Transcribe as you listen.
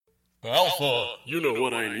Alpha, you know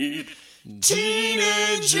what I need.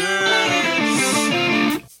 Teenagers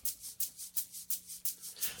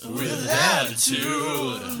with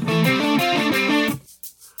attitude.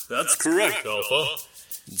 That's correct, Alpha.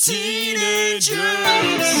 Teenagers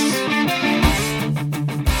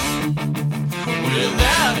with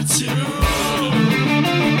attitude.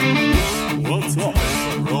 What's up,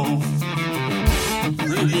 bro?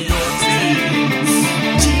 Bring me your teens.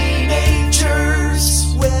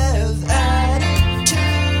 Teenagers with attitude,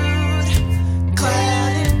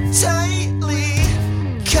 clad in tightly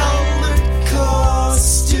colored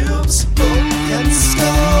costumes, book and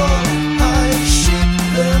skull. I ship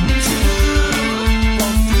them to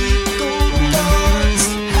while fecal guards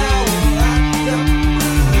howl at them.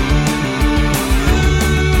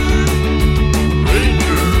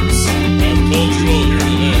 Rangers, I'm cultural here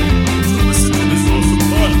today to listen to this awesome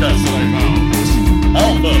podcast that I found.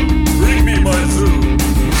 Alpha, bring me my food.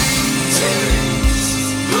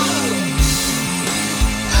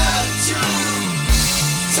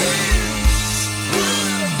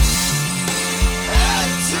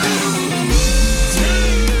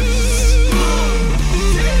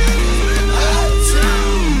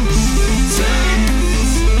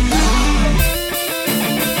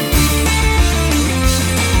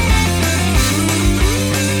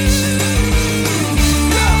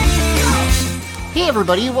 Hey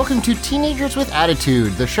everybody, welcome to Teenagers with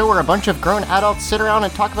Attitude, the show where a bunch of grown adults sit around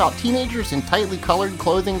and talk about teenagers in tightly colored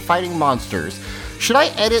clothing fighting monsters. Should I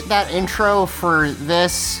edit that intro for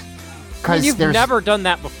this? Because You've never done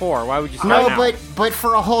that before. Why would you say No, that? but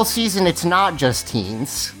for a whole season, it's not just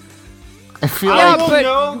teens. I feel Yeah,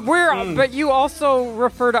 like but you also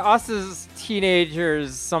refer to us as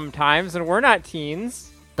teenagers sometimes, and we're not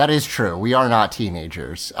teens. that is true. We are not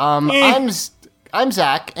teenagers. I'm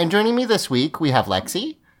Zach, and joining me this week we have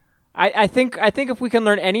Lexi. I think if we can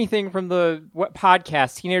learn anything from the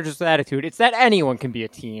podcast, Teenagers with Attitude, it's that anyone can be a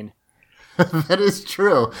teen. That is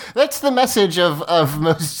true. That's the message of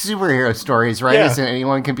most superhero stories, right? Yeah. Isn't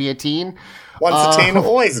anyone can be a teen? Once a teen,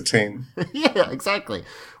 always a teen. Yeah, exactly.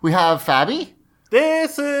 We have Fabi.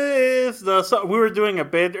 This is the song. We were doing a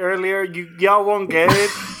bit earlier. Y'all won't get it,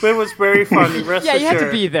 but it was very funny. Rest Yeah, you have to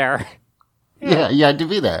assured. be there. Yeah, you had to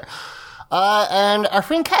be there. And our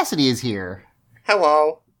friend Cassidy is here.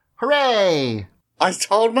 Hello. Hooray! I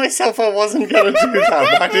told myself I wasn't going to do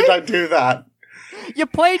that. Why did I do that? You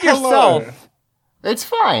played Hello. yourself. It's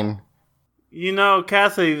fine. You know,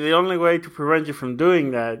 Cassidy, the only way to prevent you from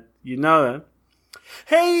doing that, you know that.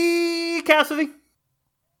 Hey, Cassidy.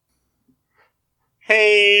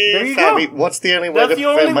 Hey, There you Fabi, go. what's the only way That's to the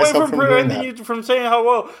only prevent way myself from from doing preventing that? you from saying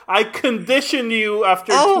hello. I conditioned you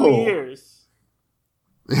after 2 Oh. years.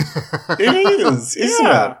 It is, isn't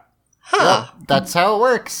Yeah. it? Huh. That's how it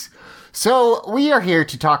works. So, we are here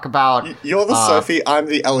to talk about... You're the Sophie, I'm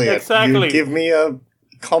the Elliot. Exactly. You give me a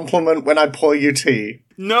compliment when I pour you tea.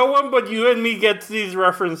 No one but you and me gets these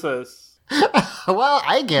references. Well,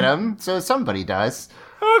 I get them, so somebody does.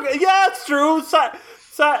 Okay, yeah, it's true.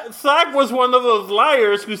 Zach was one of those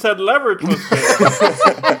liars who said leverage was good.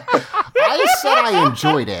 I said I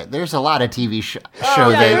enjoyed it. There's a lot of TV show Yeah,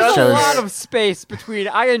 that there's a shows... lot of space between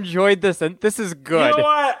I enjoyed this and this is good. You know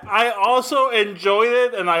what? I also enjoyed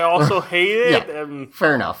it, and I also hated it. Yeah. And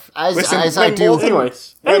Fair enough. As Listen, I when do... more than-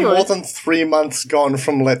 anyways, We're more than 3 months gone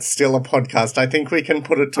from Let's Steal a Podcast. I think we can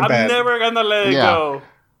put it to I'm bed. never gonna let it Yeah. go.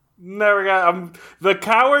 Never gonna. The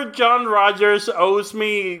coward John Rogers owes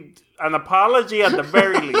me an apology at the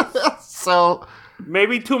very least. So...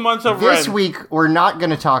 Maybe 2 months of This rent. week we're not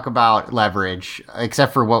going to talk about leverage,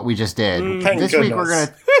 except for what we just did. Thank This week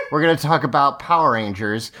goodness. we're gonna talk about Power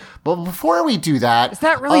Rangers. But before we do that, Is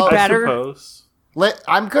that really I better? suppose.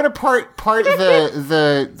 I'm gonna part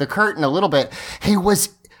the curtain a little bit. Hey, was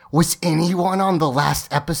anyone on the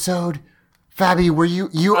last episode? Fabi, were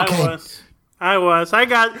you okay? I was. I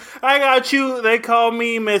got you. They call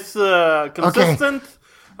me Miss Consistent.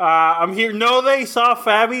 I'm here. No, they saw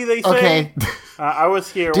Fabi. They say. Okay. I was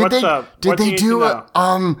here. Did What's they up? did What do they you do need to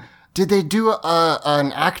know? did they do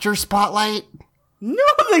an actor spotlight? No,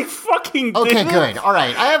 they fucking Okay, didn't. good. All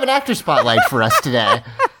right, I have an actor spotlight for us today.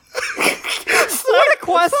 What a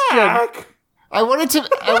question. Zach. I wanted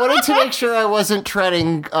to make sure I wasn't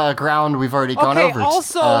treading ground we've already gone Okay, over.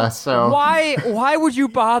 also, so why would you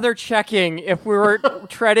bother checking if we were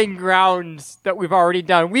treading grounds that we've already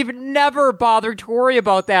done? We've never bothered to worry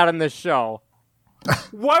about that on this show.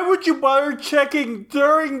 Why would you bother checking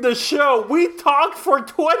during the show? We talked for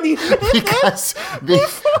 20 minutes.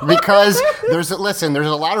 because there's a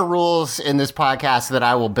lot of rules in this podcast that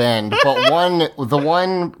I will bend, but the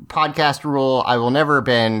one podcast rule I will never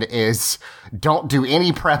bend is don't do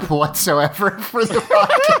any prep whatsoever for the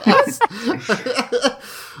podcast.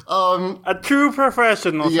 A true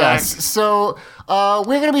professional. Yes. Zach. So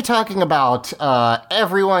we're going to be talking about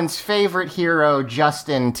everyone's favorite hero,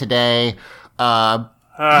 Justin, today. He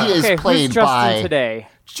is played who's Justin by today.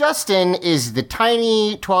 Justin is the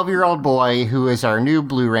tiny 12-year-old boy who is our new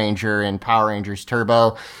Blue Ranger in Power Rangers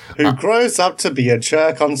Turbo. Who grows up to be a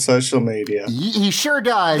jerk on social media. He sure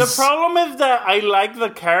does. The problem is that I like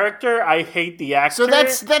the character. I hate the actor. So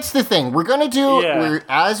that's the thing. We're gonna do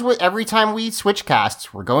every time we switch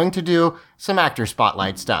casts, we're going to do some actor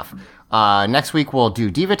spotlight stuff. Next week we'll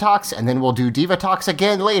do Diva Talks, and then we'll do Diva Talks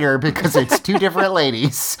again later because it's two different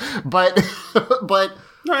ladies. But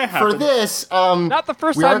for this, Not the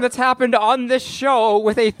first time that's happened on this show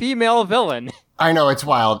with a female villain. I know, it's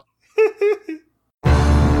wild.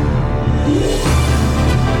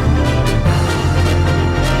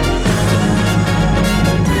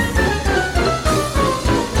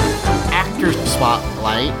 Actor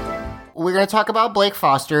spotlight. We're going to talk about Blake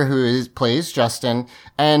Foster, who plays Justin,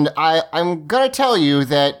 and I'm going to tell you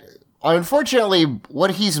that, unfortunately,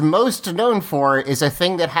 what he's most known for is a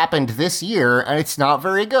thing that happened this year, and it's not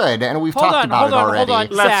very good, and we've talked about it already.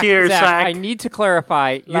 Hold on. Let's hear, Zach. I need to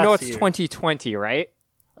clarify. You know it's hear. 2020, right?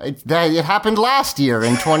 It happened last year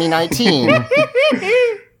in 2019. So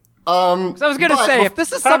I was going to say, if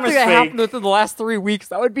this is Time something is that fake. happened within the last 3 weeks,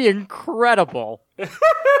 that would be incredible.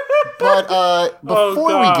 But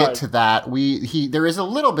before we God. get to that, there is a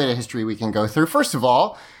little bit of history we can go through. First of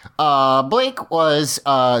all, Blake was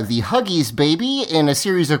the Huggies baby in a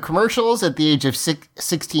series of commercials at the age of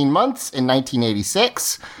 16 months in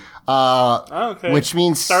 1986. Okay. Which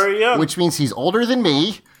means Sorry, yeah. which means he's older than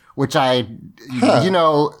me, which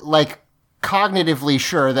cognitively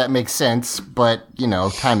sure that makes sense, but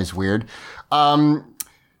time is weird.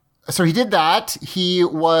 So he did that. He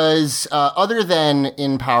was, other than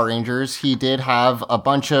in Power Rangers, he did have a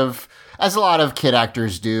bunch of, as a lot of kid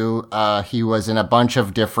actors do, he was in a bunch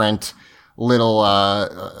of different little,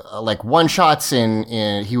 like one-shots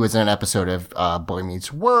he was in an episode of, Boy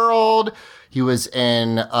Meets World. He was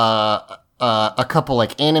in, a couple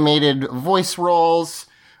like animated voice roles.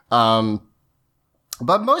 But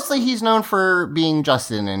mostly he's known for being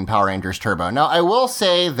Justin in Power Rangers Turbo. Now, I will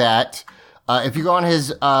say that, if you go on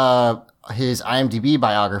his IMDb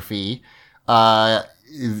biography,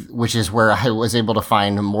 which is where I was able to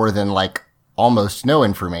find more than like almost no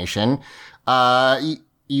information, I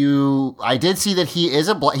did see that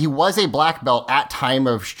he was a black belt at time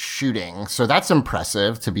of shooting. So that's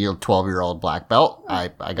impressive to be a 12-year-old black belt. I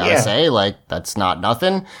gotta say, like, that's not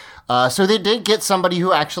nothing. So they did get somebody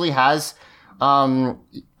who actually has,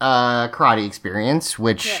 karate experience,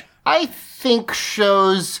 which I think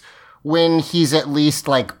shows when he's at least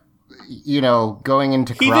like, going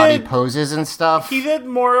into karate poses and stuff. He did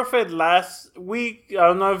more of it last week. I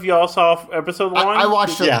don't know if y'all saw episode 1. I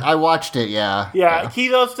watched it. Yeah. I watched it. Yeah, he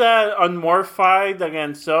does that on Morph Fight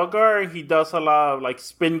against Selgar, and he does a lot of like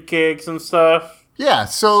spin kicks and stuff. Yeah.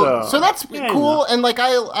 So that's yeah, cool. And like,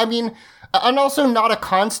 I mean, and also not a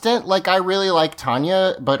constant. Like, I really like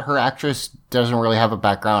Tanya, but her actress doesn't really have a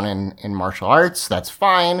background in martial arts. That's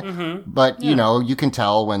fine. Mm-hmm. But, you can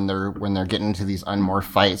tell when they're getting into these unmorphed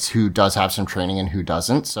fights who does have some training and who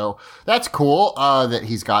doesn't. So that's cool, that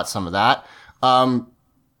he's got some of that.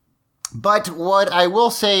 But what I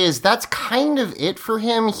will say is that's kind of it for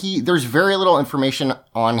him. There's very little information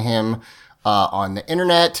on him, on the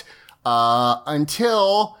internet,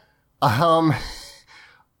 until,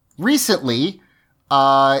 recently,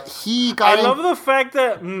 he got. I love the fact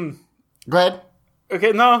that. Go ahead.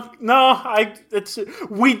 Okay,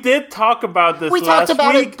 we did talk about this. We last talked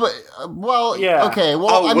about week. it, but Yeah. Okay,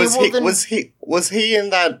 well, was he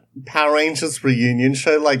in that Power Rangers reunion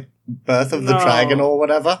show, like Birth of the Dragon or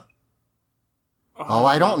whatever? Oh,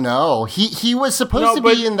 I don't know. He was supposed to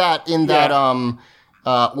be in that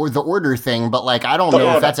or the Order thing, but like I don't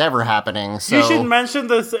know if that's ever happening. So You should mention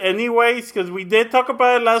this anyways, because we did talk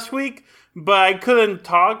about it last week, but I couldn't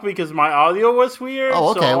talk because my audio was weird.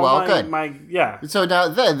 Oh, okay, good. Yeah. So now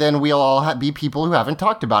then we'll all be people who haven't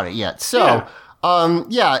talked about it yet. So,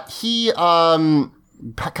 he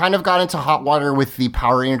kind of got into hot water with the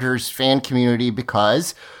Power Rangers fan community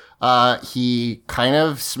because he kind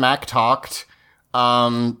of smack talked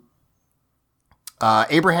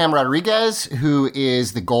Abraham Rodriguez, who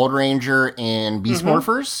is the Gold Ranger in Beast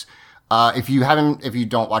Morphers. If you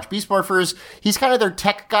don't watch Beast Morphers, he's kind of their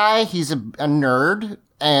tech guy. He's a nerd,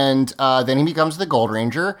 and then he becomes the Gold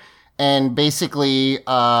Ranger. And basically,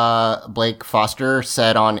 Blake Foster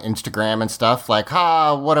said on Instagram and stuff like,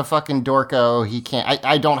 what a fucking dorko. He can't,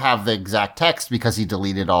 I don't have the exact text because he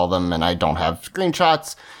deleted all of them and I don't have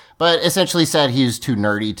screenshots, but essentially said he's too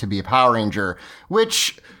nerdy to be a Power Ranger,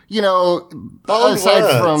 which, Bold aside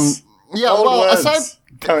words. from, yeah, Bold well, words aside,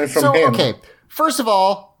 coming from so, him. okay, first of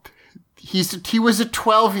all, he was a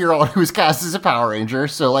 12-year-old who was cast as a Power Ranger,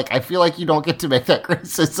 so, like, I feel like you don't get to make that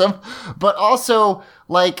criticism, but also,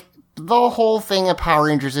 like, the whole thing of Power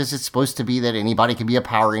Rangers is it's supposed to be that anybody can be a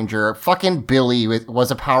Power Ranger. Fucking Billy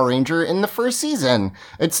was a Power Ranger in the first season.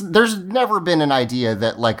 There's never been an idea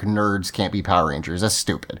that, like, nerds can't be Power Rangers. That's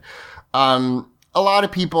stupid. A lot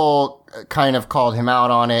of people kind of called him out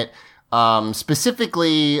on it.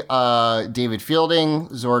 Specifically, David Fielding,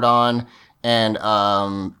 Zordon, and,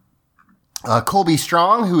 Colby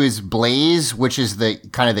Strong, who is Blaze, which is the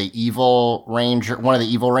kind of the evil ranger, one of the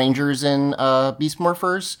evil rangers in Beast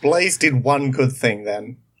Morphers. Blaze did one good thing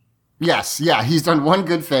then. Yes, yeah, he's done one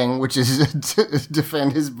good thing, which is to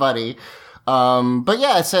defend his buddy. But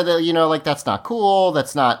yeah, I said that, like, that's not cool.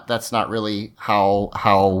 That's not really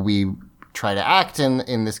how we try to act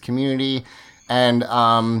in this community. And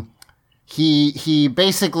he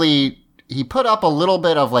basically he put up a little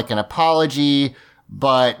bit of like an apology,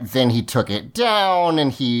 but then he took it down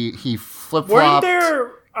and he flip-flopped.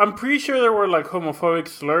 I'm pretty sure there were like homophobic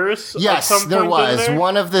slurs. Yes, at some there point was. in there.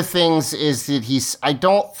 One of the things is that he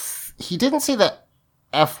didn't say the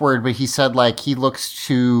F word, but he said like he looks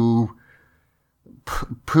too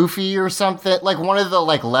poofy or something. Like one of the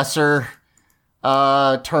like lesser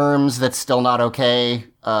terms that's still not okay.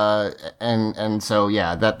 And so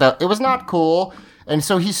yeah, that it was not cool. And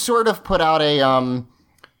so he sort of put out an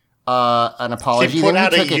apology. He put Then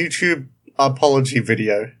out a took it- YouTube apology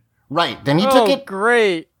video. Right. Then he took it.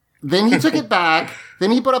 Great. Then he took it back.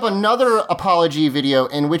 Then he put up another apology video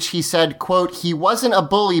in which he said, quote, he wasn't a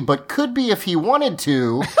bully, but could be if he wanted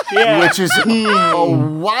to, which is a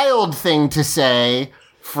wild thing to say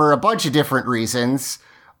for a bunch of different reasons.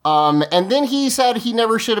 And then he said he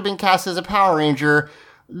never should have been cast as a Power Ranger.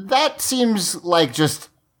 That seems like just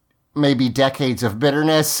maybe decades of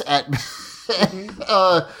bitterness at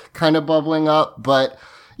kind of bubbling up, but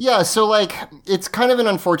yeah, so like it's kind of an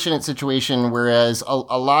unfortunate situation, whereas a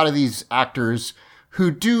lot of these actors who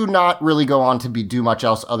do not really go on to do much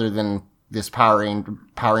else other than this Power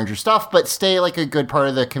Ranger stuff, but stay like a good part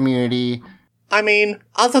of the community. I mean,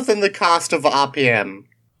 other than the cast of RPM.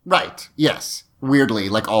 Right. Yes. Weirdly,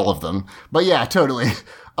 like all of them. But yeah, totally.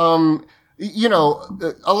 You know,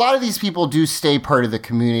 a lot of these people do stay part of the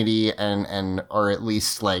community and or at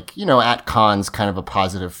least like, you know, at cons kind of a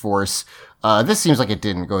positive force. This seems like it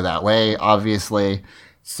didn't go that way, obviously.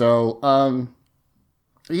 So,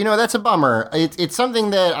 you know, that's a bummer. It's something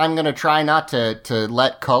that I'm going to try not to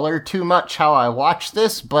let color too much how I watch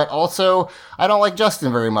this, but also I don't like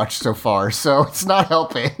Justin very much so far, so it's not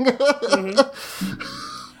helping.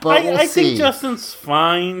 But we'll I see. think Justin's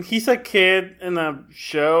fine. He's a kid in a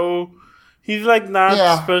show. He's like not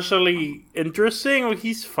especially interesting. Like,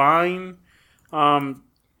 he's fine.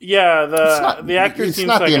 Yeah, the actor it's seems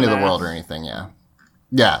not like the end of an the world ass. or anything. Yeah.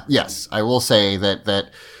 Yes, I will say that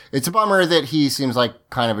it's a bummer that he seems like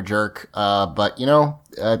kind of a jerk. But you know,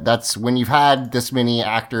 that's when you've had this many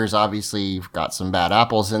actors. Obviously, you've got some bad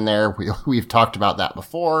apples in there. We've talked about that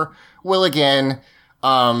before. Will again.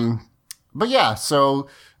 But yeah, so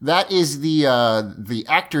that is the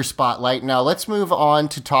actor spotlight. Now let's move on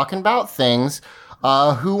to talking about things.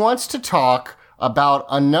 Who wants to talk about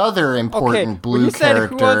another important blue when you said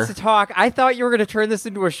character? Who wants to talk? I thought you were going to turn this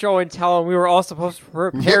into a show and tell them we were all supposed to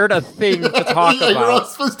prepare a thing to talk Yeah, you're all about.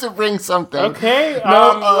 supposed to bring something. Okay,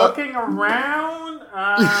 No, looking around.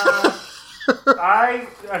 I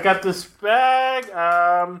got this bag.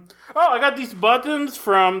 I got these buttons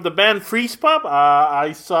from the band Freeze Pop.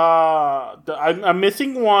 I saw. I'm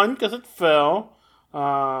missing one because it fell.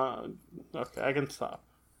 Okay, I can stop.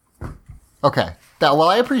 Okay. Well,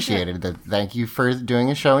 I appreciated it. Thank you for doing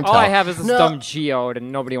a show and All tell. I have is this No, dumb geode,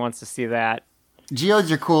 and nobody wants to see that.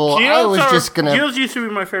 Geodes are cool. I was just gonna Geodes used to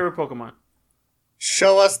be my favorite Pokemon.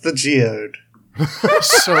 Show us the geode.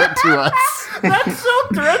 show it to us. That's so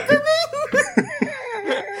threatening.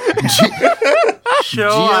 Show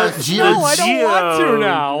us Geo- the No, I don't want to geode.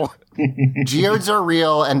 now. Geodes are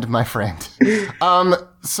real and my friend.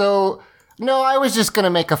 So no, I was just gonna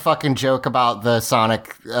make a fucking joke about the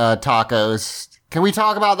Sonic tacos Can we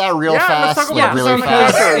talk about that real Yeah, fast? let's talk Like, about really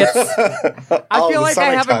Sonic fast. I Oh, feel the like I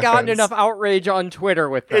Sonic haven't gotten tacos. enough outrage on Twitter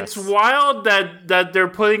with this. It's wild that they're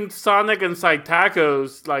putting Sonic inside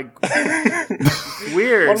tacos. Like,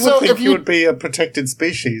 weird. One would So think if he you- would be a protected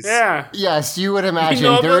species. Yeah. Yes, you would imagine You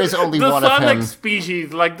know, there is only the one Sonic of him.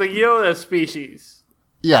 species, like the Yoda species.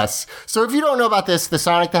 Yes. So if you don't know about this, the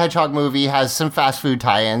Sonic the Hedgehog movie has some fast food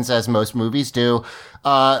tie-ins, as most movies do.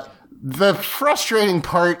 The frustrating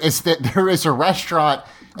part is that there is a restaurant,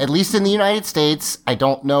 at least in the United States, I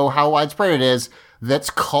don't know how widespread it is, that's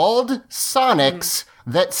called Sonic's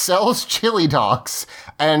that sells chili dogs.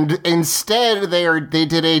 And instead, they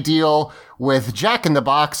did a deal with Jack in the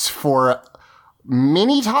Box for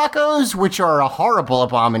mini tacos, which are a horrible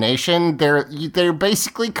abomination. They're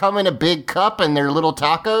basically come in a big cup and they're little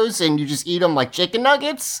tacos, and you just eat them like chicken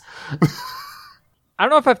nuggets. I don't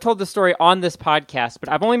know if I've told this story on this podcast, but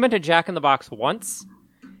I've only been to Jack in the Box once.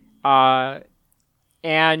 And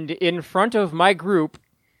in front of my group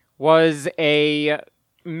was a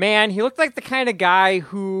man. He looked like the kind of guy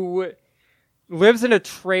who lives in a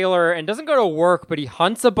trailer and doesn't go to work, but he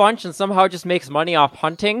hunts a bunch and somehow just makes money off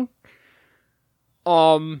hunting.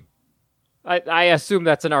 I assume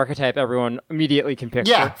that's an archetype everyone immediately can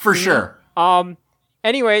picture. Yeah, for sure.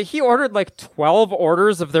 Anyway, he ordered like 12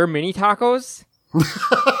 orders of their mini tacos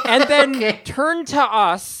and then turned to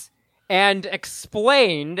us and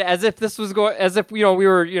explained as if this was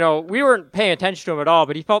we weren't paying attention to him at all,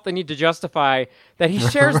 but he felt the need to justify that he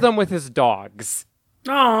shares them with his dogs.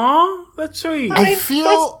 Aw, that's sweet. I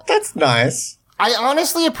feel That's nice. I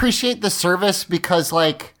honestly appreciate the service because,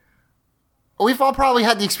 like, we've all probably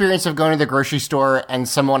had the experience of going to the grocery store and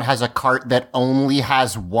someone has a cart that only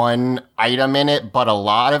has one item in it, but a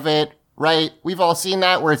lot of it, right? We've all seen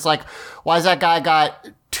that where it's like, why has that guy got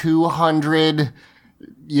 200,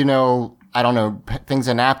 I don't know, things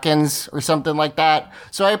in napkins or something like that?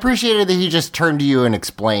 So I appreciated that he just turned to you and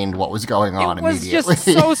explained what was going on It was immediately. just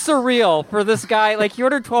so surreal for this guy. Like, he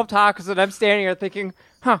ordered 12 tacos, and I'm standing here thinking,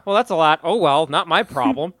 well, that's a lot. Oh, well, not my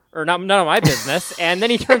problem, or none of my business. And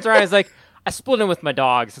then he turns around and is like, I split him with my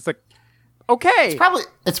dogs. It's like, okay. It's probably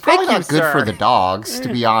Thank not you, good sir. for the dogs,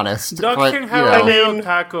 to be honest. Dogs but, can have a little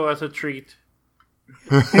taco as a treat.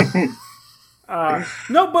 No,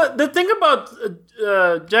 but the thing about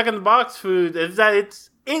Jack in the Box food is that it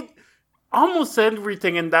almost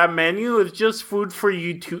everything in that menu is just food for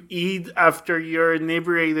you to eat after you're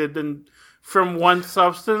inebriated and from one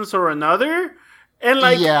substance or another. And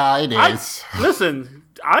like, yeah, it is. Listen,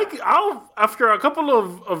 I'll after a couple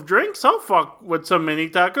of drinks, I'll fuck with some mini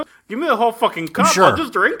tacos. Give me the whole fucking cup. Sure. I'll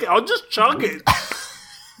just drink it. I'll just chug it.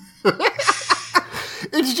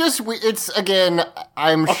 It's again,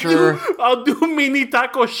 I'm sure I'll do mini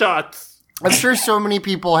taco shots. I'm sure so many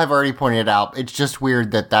people have already pointed out. It's just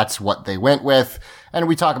weird that that's what they went with. And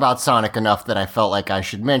we talk about Sonic enough that I felt like I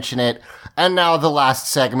should mention it. And now the last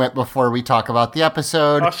segment before we talk about the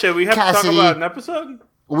episode. Oh shit, we have Cassidy, to talk about an episode?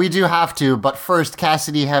 We do have to, but first,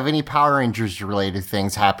 Cassidy, have any Power Rangers related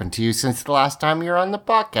things happened to you since the last time you were on the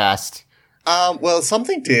podcast? Well,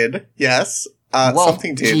 something did. Yes. Well,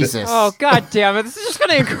 Something did. Jesus. Oh, god damn it. This is just going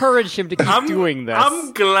to encourage him to keep doing this.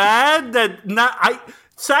 I'm glad that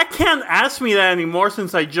Zach can't ask me that anymore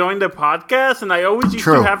since I joined the podcast, and I always used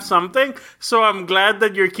True. to have something. So I'm glad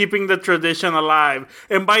that you're keeping the tradition alive.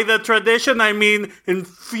 And by the tradition, I mean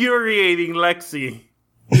infuriating Lexi.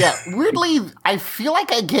 Yeah, weirdly, I feel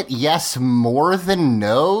like I get yes more than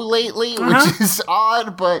no lately, which is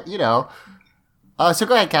odd, but, so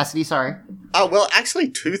go ahead, Cassidy, sorry. Well, actually,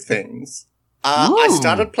 two things. I Ooh.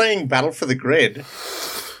 started playing Battle for the Grid,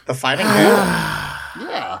 the fighting game.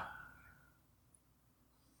 Yeah.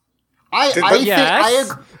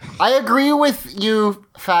 I agree with you,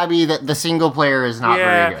 Fabi, that the single player is not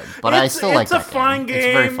very good, but I still like that It's a fun game. It's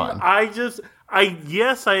very fun. I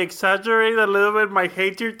exaggerate a little bit my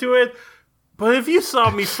hatred to it, but if you saw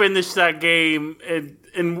me finish that game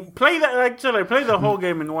and play that, actually, I played the whole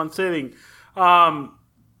game in one sitting.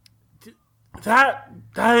 That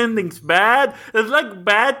ending's bad. It's like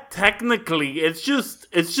bad technically. It's just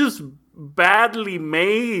badly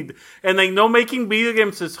made. And I know making video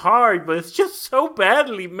games is hard, but it's just so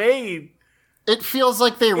badly made. It feels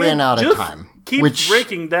like they ran out of time. Keeps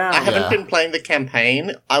breaking down. I haven't been playing the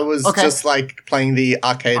campaign. I was Okay. just like playing the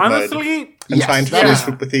arcade mode Honestly, and yes, trying to that finish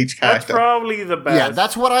is- with each that's character. probably the best. Yeah,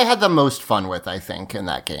 that's what I had the most fun with, I think, in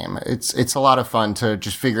that game. It's a lot of fun to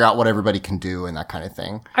just figure out what everybody can do and that kind of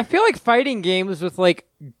thing. I feel like fighting games with, like,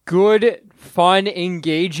 good, fun,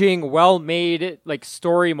 engaging, well-made, like,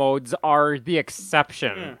 story modes are the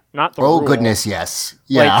exception, not the rule. Oh, goodness, yes.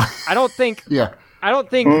 Yeah. Like, I don't think... yeah. I don't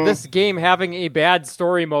think this game having a bad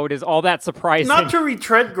story mode is all that surprising. Not to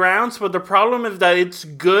retread grounds, but the problem is that it's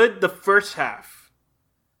good the first half.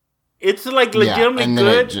 It's like legitimately and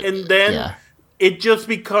good, then and then it just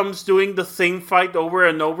becomes doing the same fight over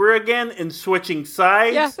and over again and switching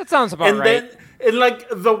sides. Yeah, that sounds about right. And like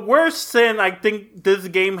the worst sin I think this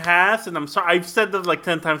game has, and I'm sorry, I've said this like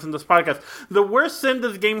 10 times in this podcast. The worst sin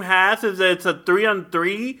this game has is that it's a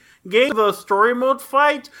 3-on-3 game. The story mode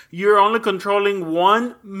fight, you're only controlling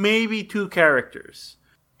 1, maybe 2 characters.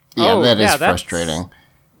 Yeah, Oh, that is yeah, that's- frustrating.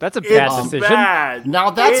 That's a bad It's decision. bad. Now,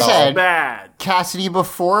 that It's said- bad. Cassidy,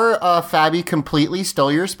 before Fabi completely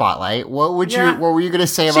stole your spotlight, what were you going to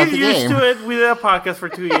say about She's the used game? to it. We did a podcast for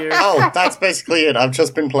 2 years. Oh, that's basically it. I've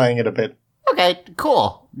just been playing it a bit. Okay,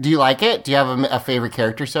 cool. Do you like it? Do you have a favorite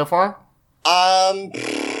character so far?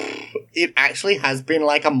 It actually has been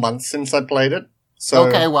like a month since I played it. So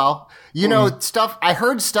Okay, well, you know, I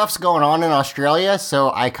heard stuff's going on in Australia,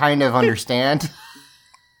 so I kind of understand.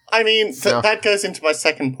 I mean, So- that goes into my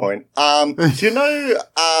second point. Do you know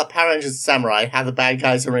Power Rangers Samurai, how the bad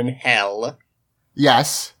guys are in hell?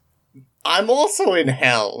 Yes. I'm also in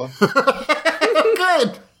hell.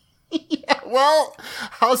 Good. Yeah, well,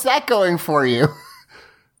 how's that going for you?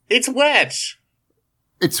 It's wet.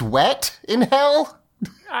 It's wet in hell?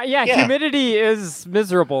 Yeah, Yeah. humidity is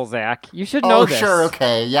miserable, Zach. You should know this. Sure,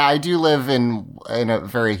 okay. Yeah, I do live in a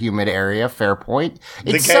very humid area, fair point.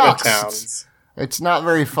 It The Gator sucks. Towns. It's not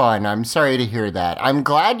very fun. I'm sorry to hear that. I'm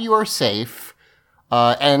glad you are safe.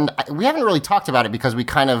 And we haven't really talked about it because we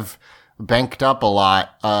kind of banked up a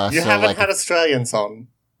lot. You so haven't like, had Australians on.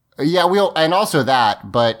 yeah, and also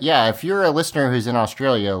that. But yeah, if you're a listener who's in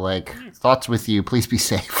Australia, like, thoughts with you. Please be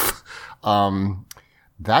safe.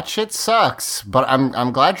 That shit sucks. But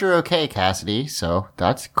I'm glad you're okay, Cassidy. So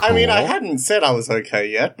that's cool. I mean, I hadn't said I was okay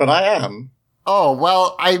yet, but I am. Oh,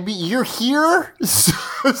 well, I mean, you're here,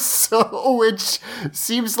 so which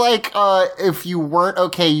seems like if you weren't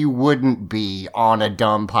okay, you wouldn't be on a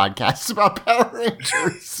dumb podcast about Power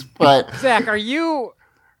Rangers. But Zach, are you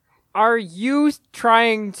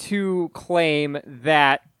trying to claim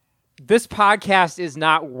that this podcast is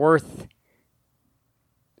not worth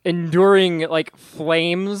enduring like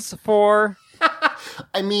flames for?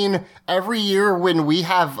 I mean, every year when we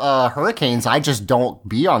have hurricanes, I just don't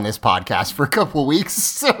be on this podcast for a couple weeks.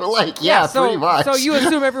 So, like, yeah, so, pretty much. So you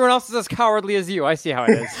assume everyone else is as cowardly as you. I see how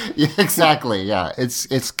it is. Yeah, exactly. Yeah, it's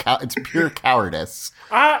pure cowardice.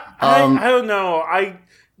 I don't know.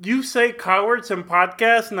 You say cowards in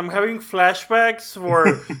podcasts, and I'm having flashbacks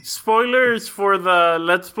for spoilers for the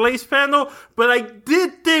Let's Plays panel. But I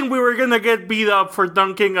did think we were gonna get beat up for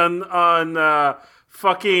dunking on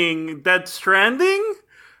fucking Death Stranding.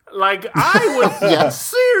 Like, I was Yes.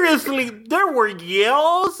 seriously, there were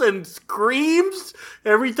yells and screams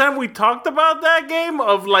every time we talked about that game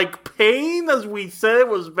of like pain as we said it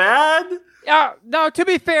was bad. No, to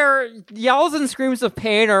be fair, yells and screams of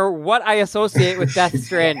pain are what I associate with Death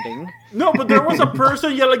Stranding. No, but there was a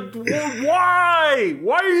person yelling, "Why?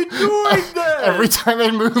 Why are you doing this?" Every time I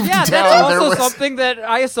moved Yeah, down, that's there also was something that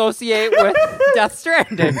I associate with Death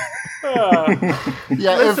Stranding.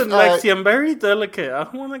 yeah. Listen, if, Lexi, I'm very delicate. I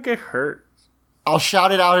don't want to get hurt. I'll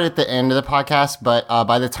shout it out at the end of the podcast, but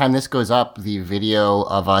by the time this goes up, the video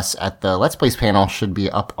of us at the Let's Plays panel should be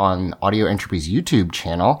up on Audio Entropy's YouTube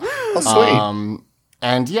channel. Oh, sweet.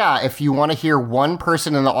 And yeah, if you want to hear one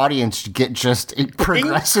person in the audience get just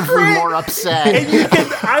progressively more upset. And you can,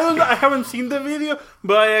 I haven't seen the video,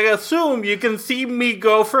 but I assume you can see me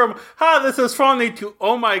go from, this is funny, to,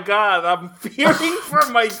 oh my god, I'm fearing for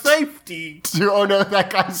my safety. Oh no, that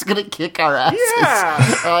guy's gonna kick our asses.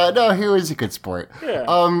 Yeah. No, he was a good sport.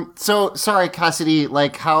 Yeah. So sorry, Cassidy,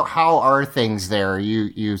 like how are things there?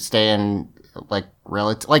 You stay in like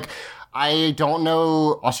relative, like, I don't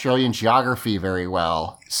know Australian geography very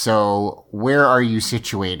well, so where are you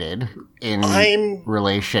situated in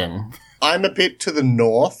relation? I'm a bit to the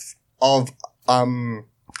north of,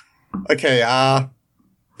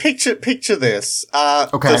 picture this.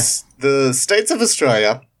 Okay. The states of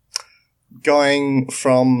Australia going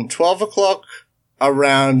from 12 o'clock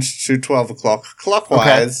around to 12 o'clock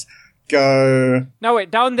clockwise go... No,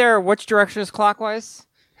 wait, down there, which direction is clockwise?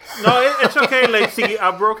 No, it's okay, Lexi.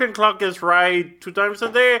 A broken clock is right 2 times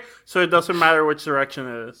a day, so it doesn't matter which direction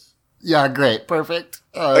it is. Yeah, great, perfect.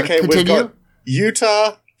 Okay, continue. we've got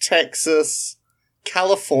Utah, Texas,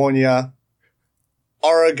 California,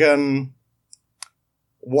 Oregon,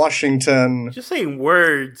 Washington, Just saying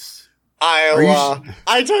words. Iowa.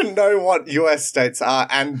 I don't know what US states are,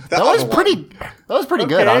 and That was pretty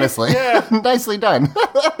good, honestly. yeah. Nicely done.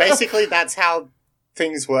 Basically, that's how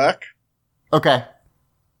things work. Okay.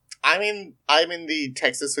 I'm in the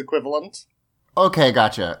Texas equivalent. Okay,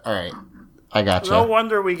 gotcha. All right. I gotcha. No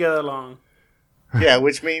wonder we get along. Yeah,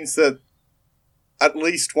 which means that at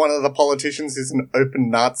least one of the politicians is an open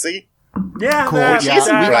Nazi. Yeah, Cool. that, Yeah, we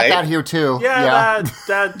that, got that here too. yeah,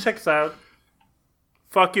 that checks out.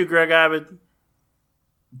 Fuck you, Greg Abbott.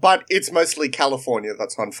 But it's mostly California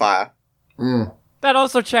that's on fire. That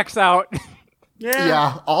also checks out.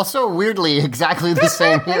 Yeah. Also, weirdly, exactly the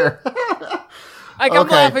same here. Like, I'm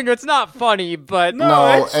laughing. It's not funny, but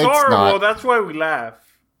No, it's it's horrible. not. That's why we laugh.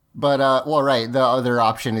 But well, right. The other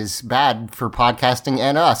option is bad for podcasting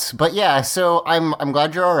and us. But yeah, so I'm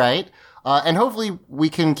glad you're all right. And hopefully we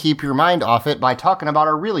can keep your mind off it by talking about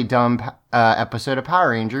our really dumb episode of Power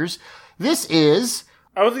Rangers. This is.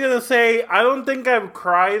 I was gonna say, I don't think I've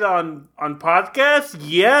cried on podcasts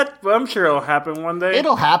yet, but I'm sure it'll happen one day.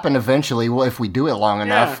 It'll happen eventually if we do it long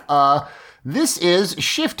enough. This is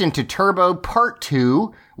Shift into Turbo Part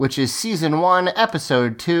 2, which is Season 1,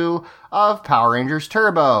 Episode 2 of Power Rangers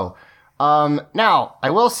Turbo. Now, I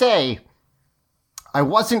will say, I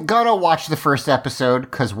wasn't gonna watch the first episode,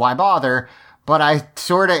 because why bother, but I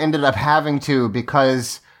sorta ended up having to,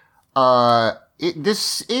 because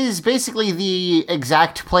this is basically the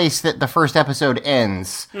exact place that the first episode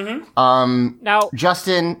ends. now,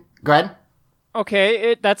 Justin, go ahead.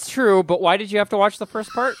 okay, that's true, but why did you have to watch the first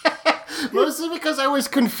part? Mostly because I was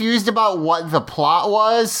confused about what the plot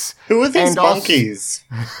was. Who are these And also- monkeys?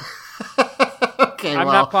 Okay, I'm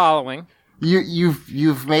well, not following.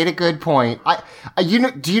 you've made a good point.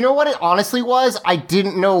 Do you know what it honestly was? I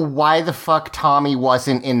didn't know why the fuck Tommy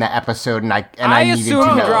wasn't in the episode, and I needed to assumed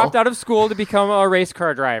know. he dropped out of school to become a race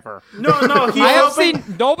car driver. No, he's I have helping-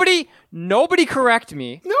 seen nobody correct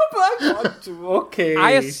me. No, but I want to. Okay.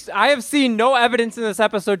 I have seen no evidence in this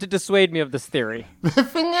episode to dissuade me of this theory. The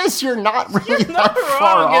thing is, you're not really not that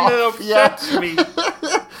far wrong, off. and it upsets me.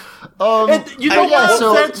 And you I know what guess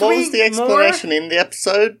so. upsets What me was the explanation in the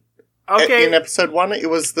episode? more? Okay. In episode 1, it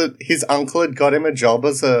was that his uncle had got him a job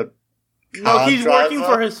as a No, car he's driver. working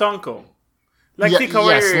for his uncle. Lexi, cover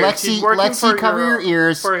yes, your ears. He's working Lexi, for cover your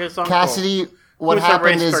ears. For his uncle. Cassidy, what who's a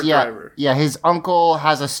happened race is, car driver. his uncle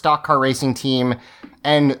has a stock car racing team,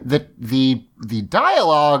 and the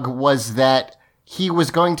dialogue was that he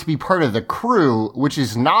was going to be part of the crew, which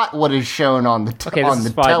is not what is shown on the Okay, this on is the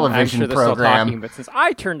fun. television I'm sure they're still program. talking, but since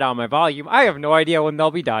I turned down my volume, I have no idea when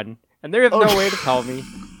they'll be done, and there is no way to tell me.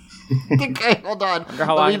 Okay, hold on.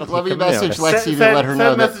 how long it'll Let me take them to message notice. Lexi to let her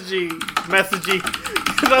know that.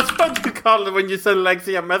 Messagey. That's what you call it when you send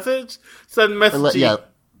Lexi a message. Send messagey. Yeah,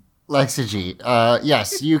 Lexi.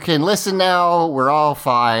 Yes, you can listen now. We're all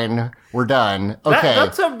fine. We're done. Okay.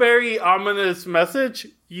 That's a very ominous message.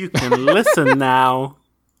 You can listen now.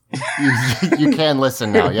 You can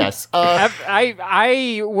listen now. Yes.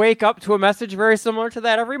 I wake up to a message very similar to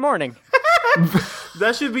that every morning.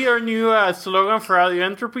 That should be our new slogan for Audio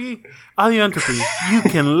Entropy. Audio Entropy, you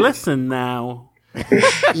can listen now.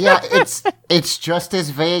 Yeah, it's just as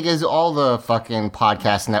vague as all the fucking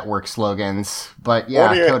podcast network slogans. But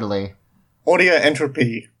yeah, totally. Audio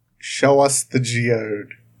Entropy, show us the geode.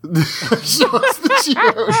 Show us the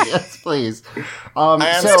geode. Yes, please. I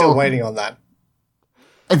am still waiting on that.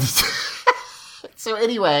 So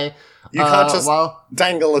anyway, You can't just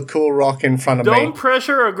dangle a cool rock in front of me. Don't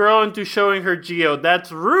pressure a girl into showing her geode.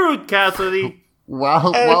 That's rude, Cassidy.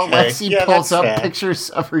 While Lexi pulls up pictures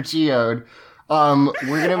of her geode,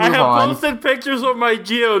 we're gonna move I have on. posted pictures of my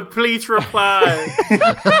geode. Please reply.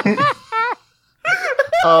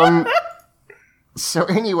 So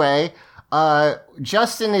anyway,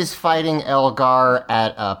 Justin is fighting Elgar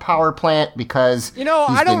at a power plant because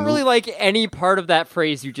I don't really like any part of that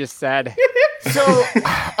phrase you just said. So,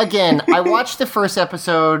 again, I watched the first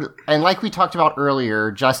episode, and like we talked about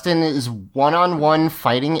earlier, Justin is one-on-one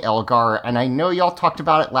fighting Elgar, and I know y'all talked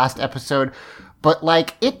about it last episode, but,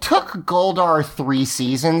 like, it took Goldar 3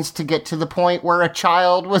 seasons to get to the point where a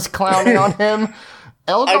child was clowning on him.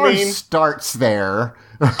 Elgar starts there.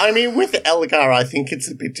 I mean, with Elgar, I think it's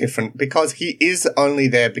a bit different, because he is only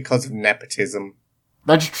there because of nepotism.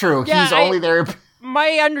 That's true. Yeah, He's only there...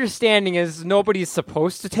 My understanding is nobody's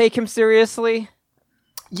supposed to take him seriously.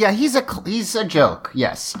 Yeah, he's a joke.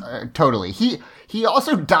 Yes, totally. He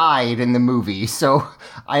also died in the movie, so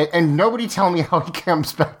and nobody tell me how he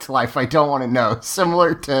comes back to life. I don't want to know.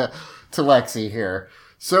 Similar to Lexi here.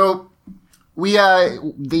 So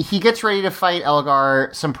he gets ready to fight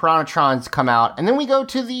Elgar. Some Piranhatrons come out, and then we go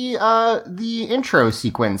to the intro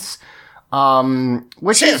sequence,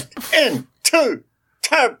 which is Shift into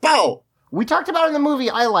Turbo. We talked about it in the movie.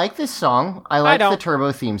 I like this song. I like the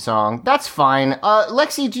Turbo theme song. That's fine.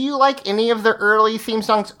 Lexi, do you like any of the early theme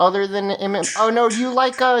songs other than... Oh, no, you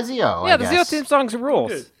like Zio, Yeah, the Zio theme son's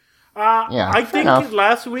rules. Good. I think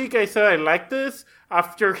last week I said I like this.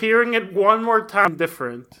 After hearing it one more time,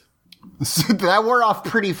 different. That wore off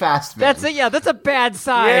pretty fast, man. That's it. Yeah, that's a bad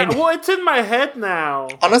sign. Yeah, well, it's in my head now.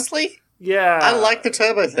 Honestly, Yeah. I like the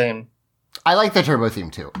Turbo theme. I like the Turbo theme,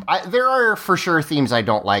 too. There are, for sure, themes I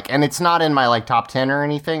don't like, and it's not in my, top 10 or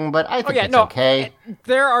anything, but I think it's okay.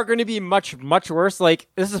 There are going to be much, much worse. Like,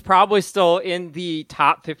 this is probably still in the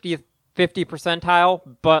top 50 percentile,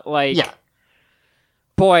 but, Yeah.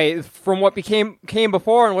 Boy, from what came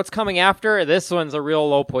before and what's coming after, this one's a real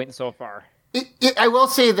low point so far. I will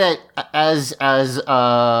say that as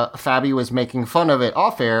Fabi was making fun of it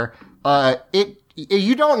off air,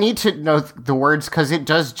 you don't need to know the words because it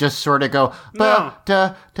does just sort of go ba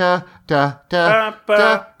da da da da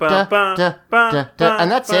da da da da,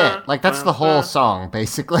 and that's it. That's the whole song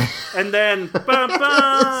basically. And then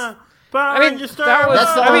that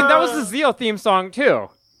was the Zio theme song too.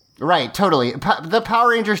 Right, totally. The Power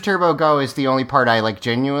Rangers Turbo Go is the only part I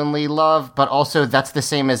genuinely love, but also that's the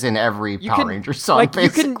same as in every Power Rangers song.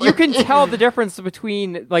 Basically. You can tell the difference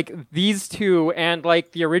between these two and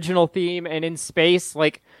the original theme and In Space.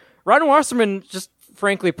 Ron Wasserman just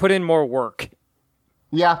frankly put in more work.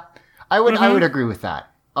 Yeah, I would agree with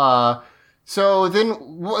that. So then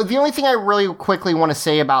the only thing I really quickly want to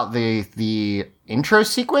say about the intro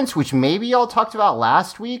sequence, which maybe y'all talked about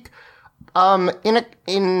last week.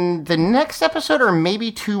 In the next episode, or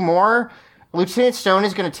maybe two more, Lieutenant Stone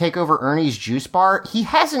is going to take over Ernie's juice bar. He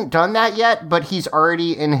hasn't done that yet, but he's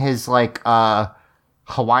already in his,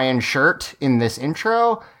 Hawaiian shirt in this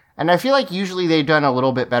intro. And I feel usually they've done a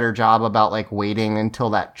little bit better job about, waiting until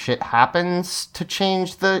that shit happens to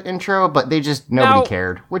change the intro, but nobody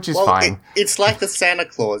cared, which is fine. It's like the Santa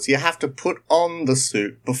Claus. You have to put on the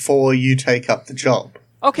suit before you take up the job.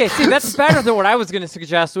 Okay, see, that's better than what I was going to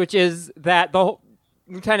suggest, which is that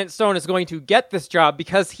Lieutenant Stone is going to get this job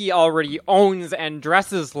because he already owns and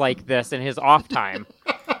dresses like this in his off time.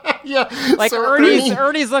 Yeah. So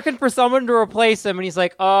Ernie's looking for someone to replace him, and he's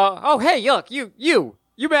like, oh, hey, look, you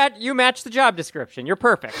match the job description. You're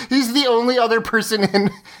perfect. He's the only other person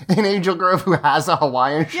in Angel Grove who has a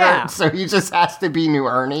Hawaiian shirt, so he just has to be new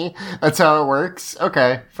Ernie. That's how it works.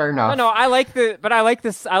 Okay, fair enough. No, I like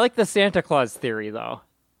the Santa Claus theory though.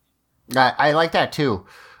 I like that too.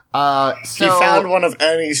 He found one of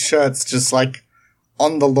Ernie's shirts just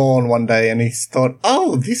on the lawn one day, and he thought,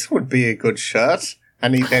 "Oh, this would be a good shirt."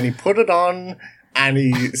 And he put it on, and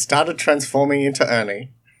he started transforming into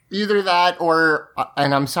Ernie. Either that, or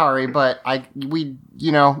and I'm sorry, but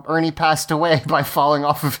Ernie passed away by falling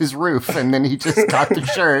off of his roof, and then he just got the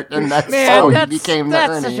shirt, and he became the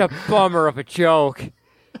Ernie. That's such a bummer of a joke.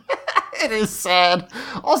 It is sad.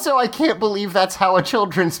 Also, I can't believe that's how a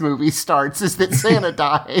children's movie starts, is that Santa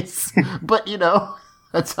dies. But,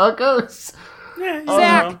 that's how it goes.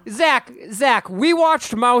 Yeah, Zach, we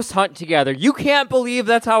watched Mouse Hunt together. You can't believe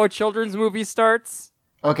that's how a children's movie starts?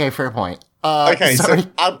 Okay, fair point. Okay, sorry.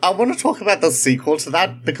 so I want to talk about the sequel to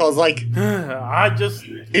that, because,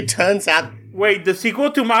 it turns out... Wait, the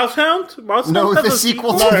sequel to Mouse Hunt? The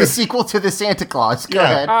sequel to the Santa Claus. Go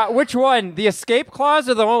ahead. Which one? The Escape Clause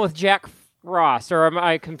or the one with Jack Frost? Or am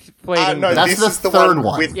I conflating? No, that's this the is third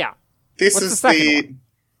one. Yeah. This is the...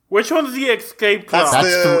 Which one's the Escape Clause?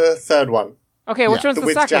 That's the third one. Okay, which one's the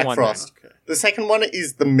with second Jack one? Frost. Okay. The second one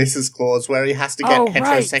is the Mrs. Claus, where he has to get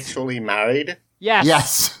heterosexually married.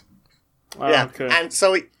 Yes. Yeah, okay. and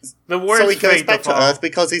so he worst goes fate back of to all. Earth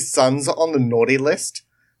because his son's on the naughty list,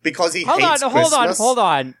 because he hates Christmas. Hold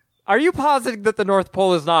on. Are you positing that the North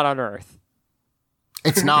Pole is not on Earth?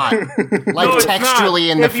 It's not. No, it's textually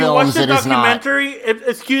not. in the if you watch films, the it is not. documentary,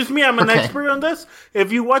 excuse me, I'm an expert on this.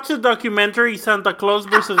 If you watch the documentary Santa Claus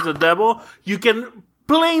versus the Devil, you can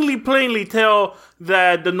plainly tell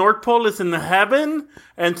that the North Pole is in heaven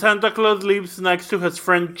and Santa Claus lives next to his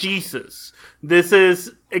friend Jesus. This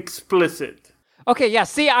is explicit. Okay, yeah,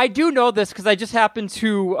 see, I do know this because I just happened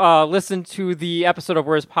to listen to the episode of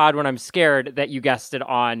Where's Pod When I'm Scared that you guested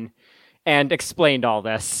on and explained all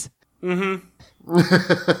this. Mm-hmm.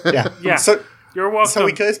 Yeah. So you're welcome. So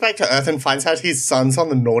he goes back to Earth and finds out his son's on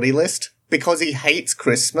the naughty list because he hates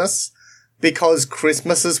Christmas. Because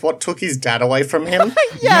Christmas is what took his dad away from him.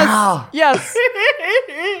 Yeah. Yes.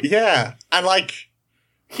 Yeah. And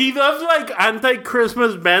he does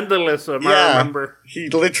anti-Christmas vandalism, I remember. He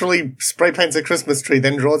literally spray paints a Christmas tree,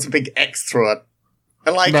 then draws a big X through it.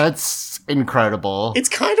 And that's incredible. It's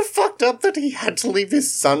kind of fucked up that he had to leave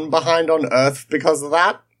his son behind on Earth because of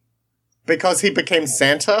that. Because he became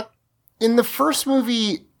Santa. in the first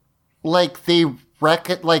movie, like, they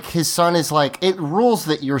like, his son is like, it rules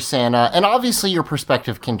that you're Santa, and obviously your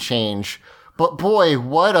perspective can change, but boy,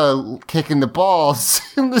 what a kick in the balls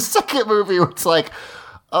in the second movie, where it's like,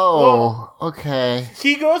 oh, okay.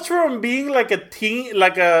 He goes from being like a teen,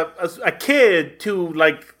 like a kid, to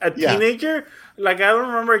like a teenager. Like, I don't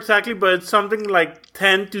remember exactly, but it's something like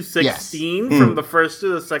 10 to 16 from the first to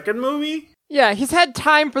the second movie. Yeah, he's had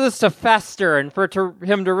time for this to fester and for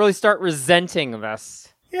him to really start resenting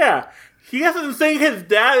this. Yeah. He hasn't seen his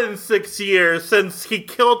dad in 6 years since he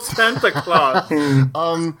killed Santa Claus.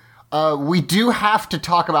 We do have to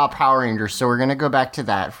talk about Power Rangers, so we're going to go back to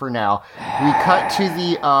that for now. We cut to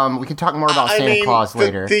the, we can talk more about Santa Claus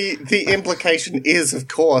later. The implication is, of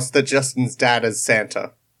course, that Justin's dad is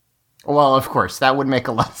Santa. Well, of course, that would make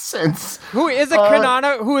a lot of sense. Who is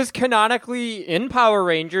who is canonically in Power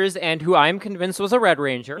Rangers and who I'm convinced was a Red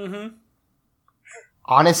Ranger. Mm-hmm.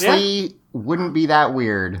 Honestly, wouldn't be that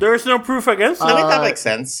weird. There's no proof against it. I think that makes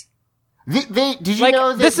sense. Did you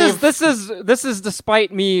know that this is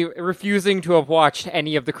despite me refusing to have watched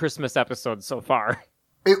any of the Christmas episodes so far.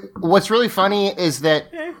 What's really funny is that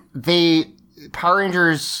Power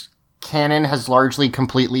Rangers canon has largely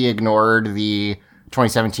completely ignored the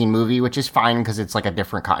 2017 movie, which is fine because it's like a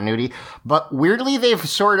different continuity. But weirdly, they've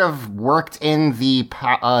sort of worked in the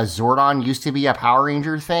Zordon used to be a Power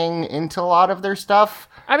Ranger thing into a lot of their stuff.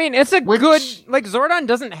 I mean, it's good, like, Zordon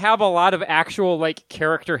doesn't have a lot of actual, like,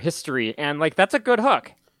 character history, and, like, that's a good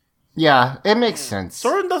hook. Yeah, it makes sense.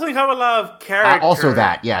 Zordon doesn't have a lot of character. Also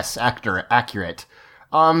that, yes, accurate.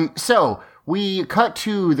 So, we cut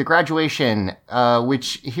to the graduation,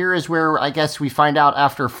 which here is where I guess we find out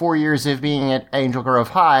after 4 years of being at Angel Grove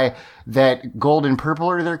High that gold and purple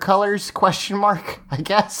are their colors, ? I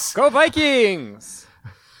guess. Go Vikings!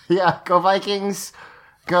 Yeah, go Vikings.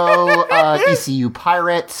 Go ECU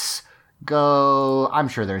Pirates. Go, I'm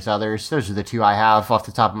sure there's others. Those are the two I have off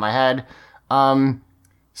the top of my head.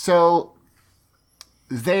 So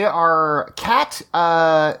they are Kat,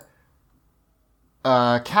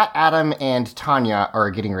 Adam, and Tanya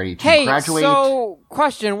are getting ready to graduate. So,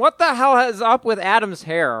 question, what the hell is up with Adam's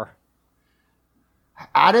hair?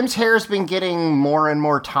 Adam's hair's been getting more and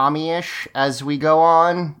more Tommy-ish as we go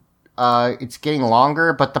on. It's getting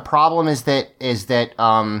longer, but the problem is that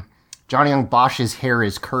Johnny Young Bosch's hair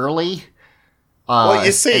is curly. Well,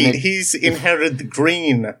 you see, he's inherited the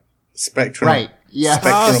green spectrum. Right,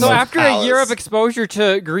 yeah. So after a year of exposure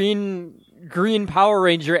to green Power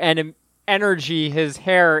Ranger and energy, his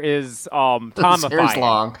hair is Tomified. His hair's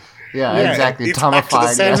long. Yeah, exactly. It's back to the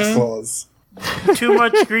Santa Claus. Too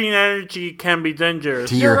much green energy can be dangerous.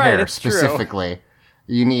 To your hair, specifically. True.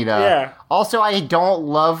 You need Also, I don't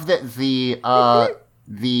love that the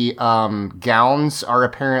gowns are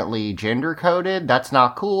apparently gender coded. That's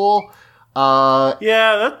not cool.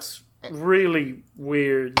 Yeah, that's really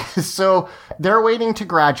weird. So they're waiting to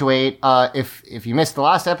graduate. If you missed the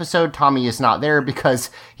last episode, Tommy is not there because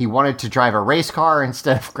he wanted to drive a race car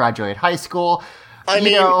instead of graduate high school.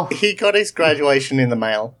 He got his graduation in the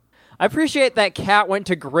mail. I appreciate that Kat went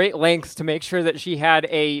to great lengths to make sure that she had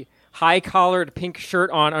a high-collared pink shirt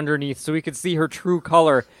on underneath so we could see her true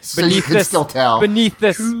color so beneath this, still tell. Beneath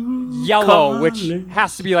this yellow, which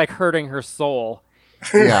has to be like hurting her soul.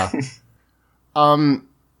 Yeah.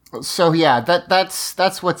 So yeah,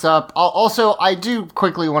 that's what's up. Also, I do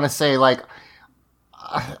quickly want to say, like,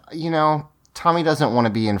 Tommy doesn't want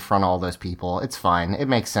to be in front of all those people. It's fine. It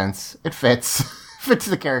makes sense. It fits. Fits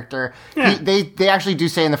the character. Yeah. They actually do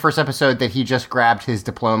say in the first episode that he just grabbed his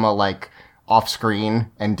diploma, like, off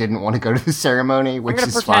screen and didn't want to go to the ceremony, which is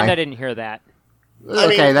fine. I'm going to pretend I didn't hear that.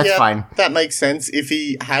 Okay, that's fine. That makes sense. If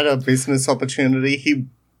he had a business opportunity,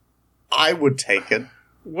 I would take it.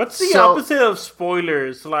 What's the opposite of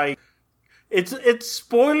spoilers? Like, it's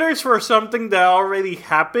spoilers for something that already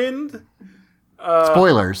happened.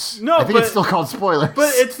 Spoilers. No, I think it's still called spoilers.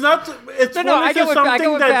 But it's not. It's spoilers for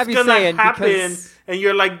something that's gonna happen, and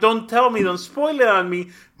you're like, "Don't tell me, don't spoil it on me."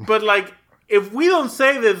 But like, if we don't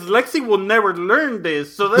say this, Lexi will never learn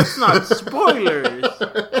this, so that's not spoilers.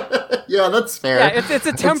 Yeah, that's fair. Yeah, it's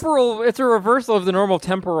a temporal. It's a reversal of the normal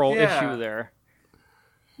temporal issue there.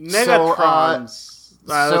 Negatrons.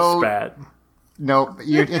 That's bad. No,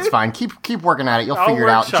 it's fine. Keep working at it. You'll figure it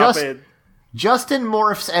out. Justin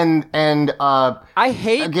morphs and I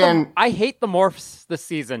hate the morphs this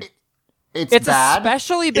season. It's bad.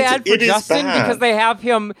 Especially bad for Justin because they have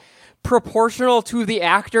him proportional to the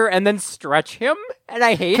actor and then stretch him, and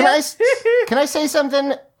I hate it. Can I say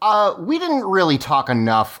something? We didn't really talk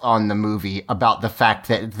enough on the movie about the fact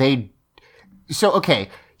that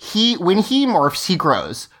when he morphs, he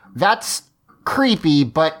grows. That's creepy,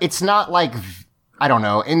 but it's not like, I don't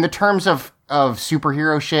know, in the terms of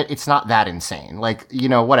superhero shit, it's not that insane. Like, you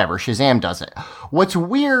know, whatever, Shazam does it. What's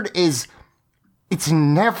weird is it's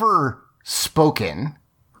never spoken.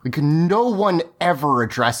 Like, no one ever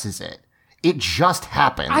addresses it. It just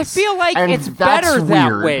happens. I feel like And it's that's better that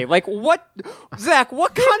weird. way. Like, what, Zach,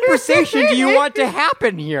 what conversation do you want to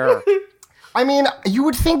happen here? I mean, you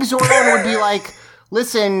would think Zordon would be like,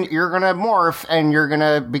 listen, you're gonna morph and you're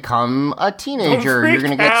gonna become a teenager. Don't You're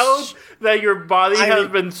gonna freak get... out that your body has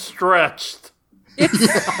been stretched.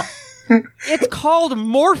 It's called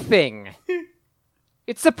morphing.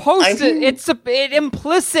 It's supposed to. It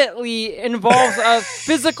implicitly involves a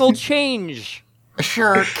physical change.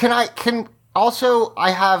 Sure. Can we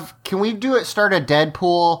start a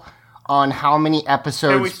Deadpool on how many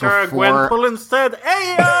episodes Can we start before... a Gwenpool instead?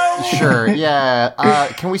 Ayo! Sure,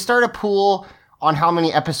 yeah. Can we start a pool on how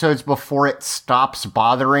many episodes before it stops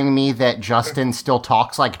bothering me that Justin still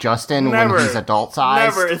talks like Justin Never. when he's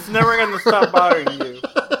adult-sized? Never. It's never going to stop bothering you.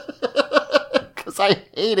 Because I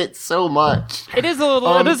hate it so much. It is a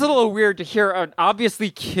little weird to hear an obviously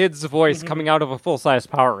kid's voice coming out of a full-size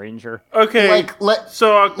Power Ranger. Okay.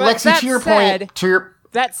 So, Lexi, that to your said- point, to your...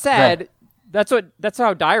 That said, that's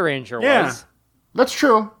how Die Ranger Yeah. was. That's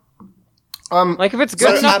true. Like if it's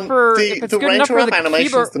good enough for the good enough Ranger for Up the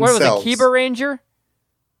animations Kiba, what was it, themselves. Kiba Ranger?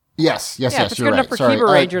 Yes, if you're it's good right. enough for Sorry.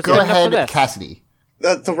 Kiba Rangers, go good enough for ahead, this. Cassidy.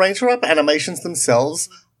 The Ranger Up animations themselves,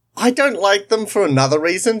 I don't like them for another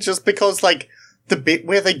reason, just because, like, the bit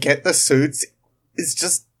where they get the suits is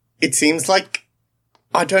just, it seems like,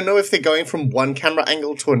 I don't know if they're going from one camera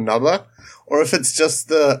angle to another, or if it's just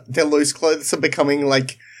their loose clothes are becoming,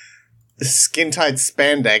 like, skin-tight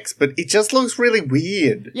spandex, but it just looks really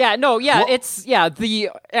weird. Yeah, no, yeah,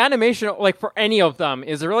 the animation, like, for any of them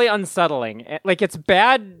is really unsettling. Like, it's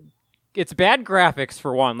bad graphics,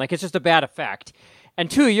 for one. Like, it's just a bad effect.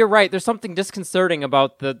 And two, you're right, there's something disconcerting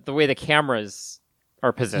about the way the cameras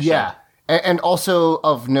are positioned. Yeah. And also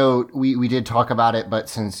of note, we did talk about it, but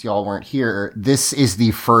since y'all weren't here, this is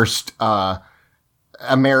the first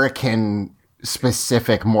American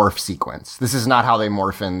specific morph sequence. This is not how they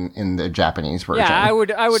morph in the Japanese version. Yeah, I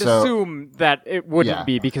would So, assume that it wouldn't Yeah.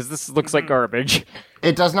 be, because this looks like garbage.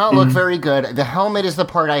 It does not look very good. The helmet is the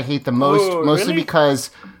part I hate the most, Oh, mostly really?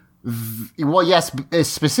 because... Well, yes,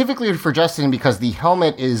 specifically for Justin, because the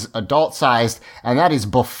helmet is adult-sized, and that is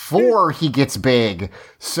before he gets big.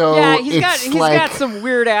 So Yeah, he's it's got some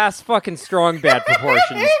weird ass fucking strong bad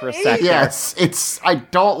proportions for a second. Yes, I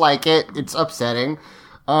don't like it. It's upsetting.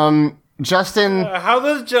 Justin how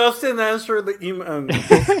does Justin answer the email?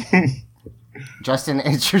 Justin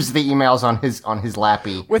answers the emails on his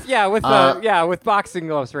lappy. With boxing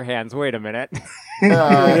gloves for hands. Wait a minute.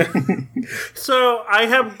 So I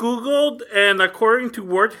have Googled, and according to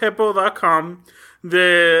wordhippo.com,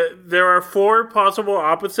 there are 4 possible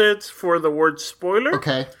opposites for the word spoiler.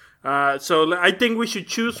 Okay. So I think we should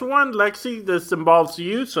choose one. Lexi, this involves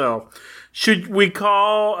you. So should we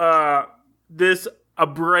call this a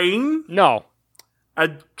brain, No.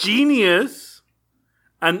 a genius,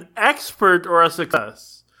 an expert, or a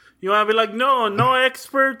success? You want to be like, no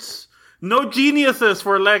experts, no geniuses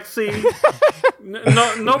for Lexi.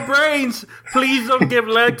 No brains. Please don't give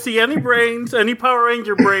Lexi any brains, any Power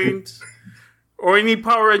Ranger brains, or any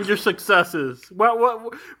Power Ranger successes.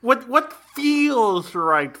 What feels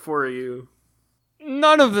right for you?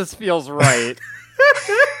 None of this feels right.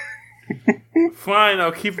 Fine,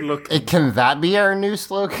 I'll keep looking. Can that be our new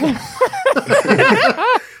slogan?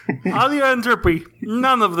 Audio entropy.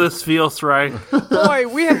 None of this feels right. Boy,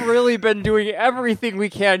 we have really been doing everything we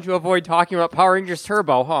can to avoid talking about Power Rangers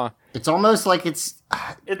Turbo, huh? It's almost like it's...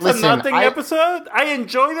 It's Listen, a nothing episode. I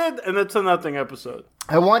enjoyed it, and it's a nothing episode.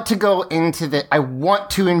 I want to go into I want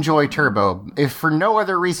to enjoy Turbo, if for no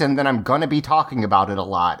other reason than I'm gonna be talking about it a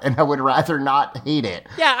lot, and I would rather not hate it.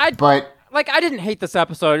 Yeah, I didn't hate this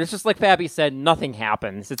episode. It's just like Fabi said, nothing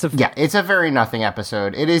happens. It's a very nothing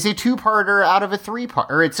episode. It is a 2-parter out of a 3-part,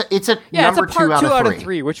 or it's a number it's a part 2 2 out of 3.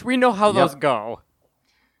 3, which we know how those go.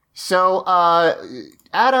 So,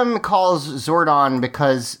 Adam calls Zordon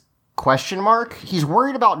because... ? He's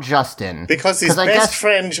worried about Justin. Because his best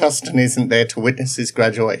friend Justin isn't there to witness his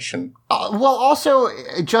graduation. Well, also,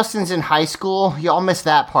 Justin's in high school. Y'all missed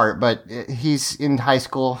that part, but he's in high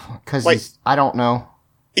school because he's... I don't know.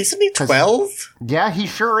 Isn't he 12? Yeah, he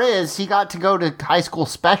sure is. He got to go to high school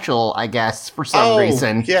special, I guess, for some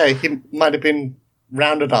reason. Yeah, he might have been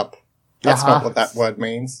rounded up. That's not what that word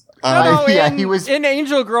means. No, he was in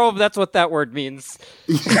Angel Grove. That's what that word means.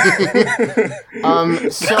 So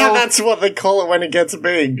that's what they call it when it gets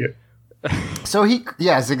big. So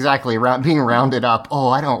yes, exactly. Being rounded up. Oh,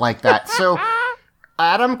 I don't like that. So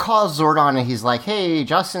Adam calls Zordon and he's like, hey,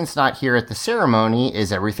 Justin's not here at the ceremony.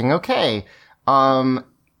 Is everything okay?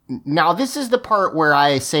 Now, this is the part where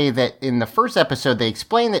I say that in the first episode, they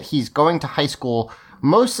explain that he's going to high school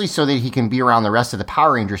mostly so that he can be around the rest of the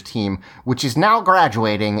Power Rangers team, which is now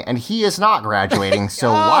graduating, and he is not graduating,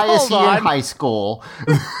 so why is he in high school?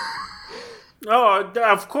 Oh,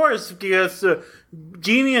 of course, because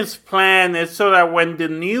Genius' plan is so that when the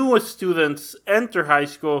new students enter high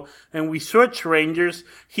school and we switch Rangers,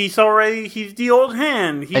 he's the old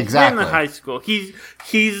hand. He's been in high school. He's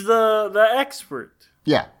the expert.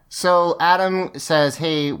 Yeah. So Adam says,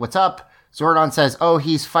 "Hey, what's up?" Zordon says, "Oh,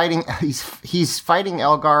 he's fighting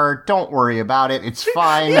Elgar. Don't worry about it. It's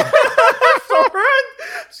fine."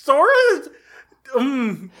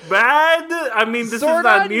 Soren bad. I mean, this is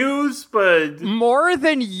not news, but more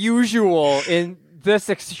than usual in this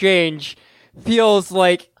exchange feels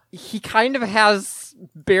like he kind of has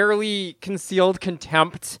barely concealed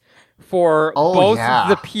contempt for both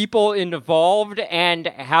the people involved and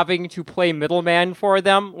having to play middleman for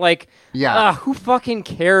them. Like, who fucking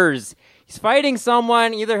cares? He's fighting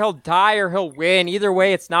someone. Either he'll die or he'll win. Either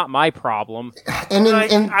way, it's not my problem. And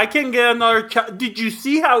I can get another child. Did you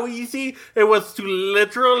see how easy it was to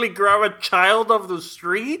literally grab a child off the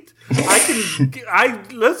street?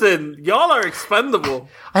 Listen, y'all are expendable.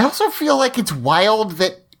 I also feel like it's wild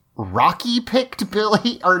that Rocky picked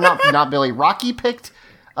Billy, or not Billy, Rocky picked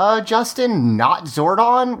Justin, not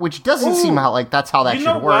Zordon, which doesn't seem like that's how that should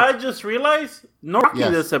work. You know what I just realized? No Rocky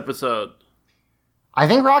this episode. I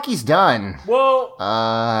think Rocky's done. Well,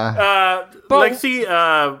 Lexi,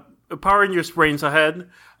 Power Rangers brains ahead.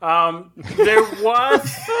 There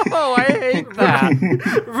was... Oh, I hate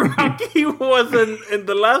that. Rocky wasn't in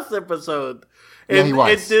the last episode. Yeah, he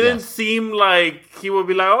was. It didn't seem like he would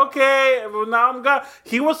be like, okay, well, now I'm gone.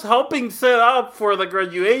 He was helping set up for the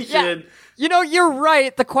graduation. Yeah. You know, you're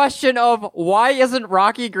right. The question of why isn't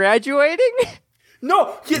Rocky graduating?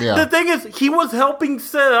 No, the thing is, he was helping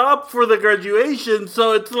set up for the graduation,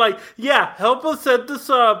 so it's like, help us set this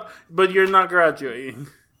up, but you're not graduating.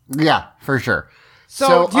 Yeah, for sure.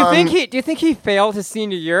 So do you think he failed his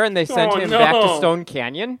senior year and they sent him back to Stone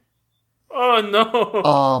Canyon? Oh no!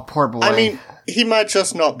 Oh, poor boy. I mean, he might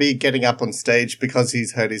just not be getting up on stage because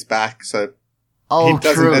he's hurt his back, so he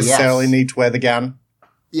doesn't necessarily need to wear the gown.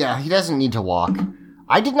 Yeah, he doesn't need to walk.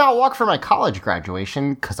 I did not walk for my college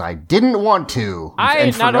graduation because I didn't want to. I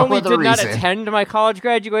not only did not attend my college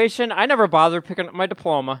graduation, I never bothered picking up my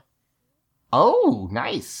diploma. Oh,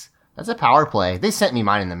 nice. That's a power play. They sent me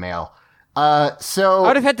mine in the mail. So I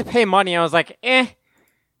would have had to pay money. I was like,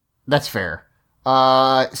 That's fair.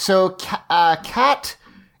 So Kat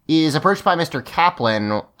is approached by Mr.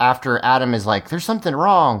 Kaplan after Adam is like, there's something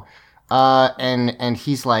wrong. And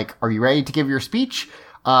he's like, are you ready to give your speech?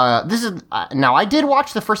 This is, now I did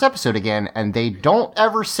watch the first episode again, and they don't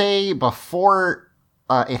ever say before,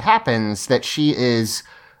 it happens that she is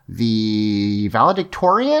the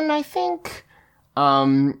valedictorian, I think.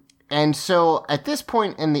 And so at this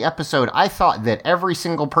point in the episode, I thought that every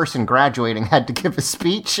single person graduating had to give a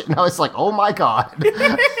speech, and I was like, oh my god,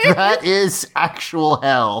 that is actual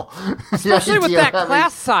hell. Especially with that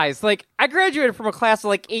class size. Like, I graduated from a class of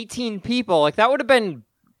like 18 people. Like, that would have been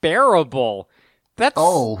bearable. That's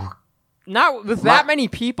not with that many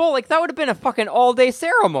people. Like, that would have been a fucking all-day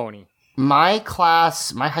ceremony. My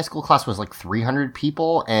high school class was like 300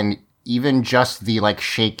 people, and even just the like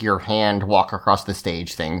shake your hand, walk across the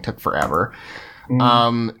stage thing took forever.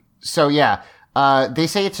 So yeah, they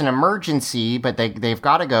say it's an emergency, but they've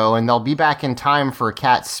got to go, and they'll be back in time for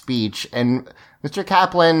Kat's speech. And Mr.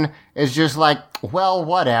 Kaplan is just like, well,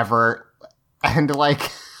 whatever, and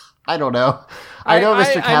like, I don't know. I know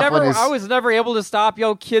Mr. Kaplan is... I was never able to stop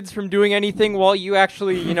you kids from doing anything while you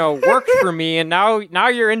actually, worked for me, and now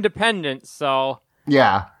you're independent, so...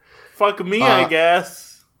 Yeah. Fuck me, I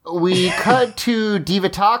guess. We cut to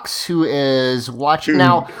Divatox, who is watching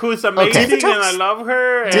now. Who's amazing, and I love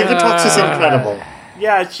her. Divatox is incredible.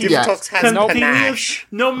 Yeah, Divatox has panache.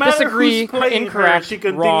 No matter who's playing her, she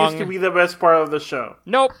continues to be the best part of the show.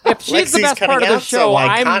 Nope, if she's the best part of the show,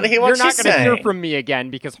 you're not going to hear from me again,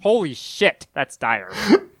 because holy shit, that's dire.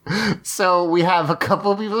 So we have a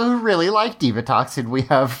couple of people who really like Divatox, and we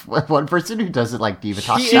have one person who doesn't like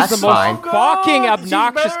Divatox. She is the most fucking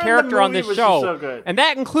obnoxious character on this show, so and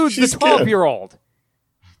that includes the 12-year-old.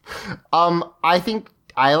 I think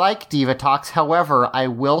I like Divatox. However, I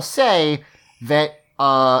will say that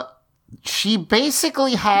she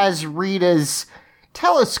basically has Rita's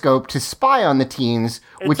telescope to spy on the teens,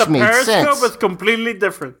 which makes sense. Periscope is completely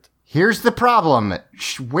different. Here's the problem.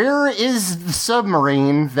 Where is the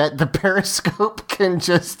submarine that the periscope can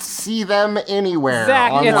just see them anywhere?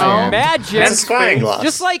 Zach, on it's land? magic. It's a spying glass.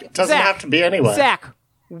 Just like it doesn't Zach, have to be anywhere. Zach,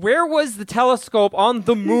 where was the telescope on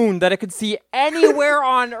the moon that it could see anywhere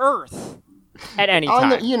on Earth at any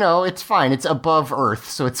time? It's fine. It's above Earth,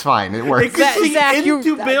 so it's fine. It works. It could see Zach,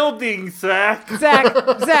 into buildings, Zach.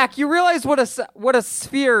 Zach, you realize what a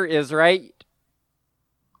sphere is, right?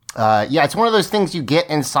 Yeah, it's one of those things you get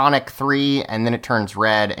in Sonic 3, and then it turns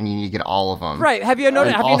red, and you need to get all of them. Right. Have you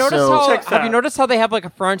noticed? Have you noticed how they have like a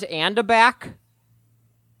front and a back?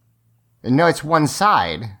 No, it's one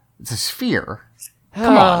side. It's a sphere.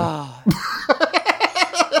 Come on.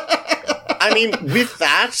 I mean, with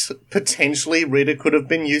that, potentially Rita could have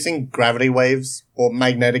been using gravity waves or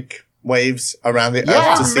magnetic waves around the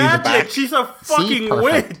Earth to see the Magic. back. She's a fucking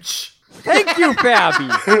perfect. witch. Thank you, Babby.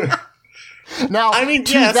 Now, I mean,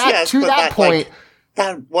 to yes, that point,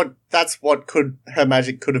 that's what her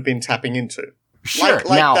magic could have been tapping into. sure.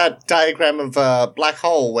 Like now, that diagram of a black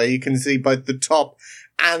hole where you can see both the top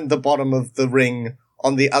and the bottom of the ring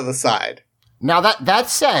on the other side. Now that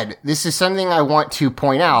said, this is something I want to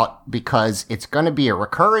point out because it's going to be a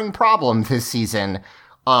recurring problem this season.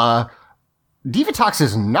 Divatox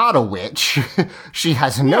is not a witch. She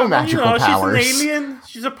has no magical powers. She's an alien.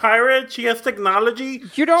 She's a pirate. She has technology.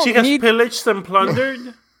 You don't She has need- pillaged and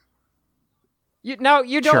plundered. You don't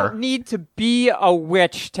Sure. need to be a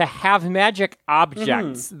witch to have magic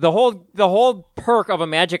objects. The whole perk of a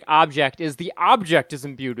magic object is the object is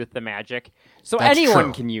imbued with the magic, so That's anyone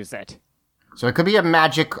true. can use it. So it could be a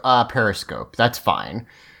magic periscope. That's fine.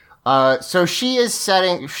 So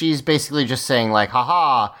she's basically just saying like,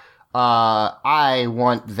 haha, I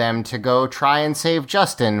want them to go try and save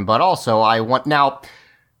Justin, but also now,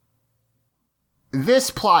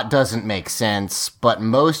 this plot doesn't make sense, but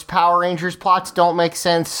most Power Rangers plots don't make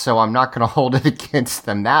sense, so I'm not going to hold it against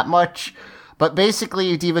them that much. But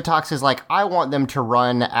basically, Divatox is like, I want them to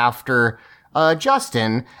run after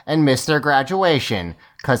Justin and miss their graduation,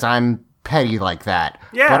 because I'm petty like that.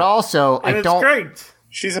 Yeah, but also, and I don't... great.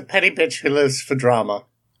 She's a petty bitch who lives for drama.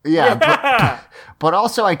 Yeah, but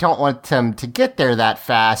also I don't want them to get there that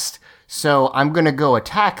fast, so I'm gonna go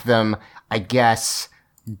attack them, I guess,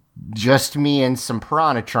 just me and some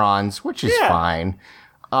Piranhatrons, which is fine.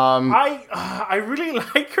 I really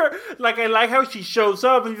like her. Like, I like how she shows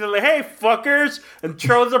up and she's like, hey, fuckers, and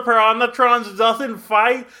throws the Piranhatrons, doesn't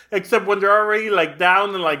fight, except when they're already, like,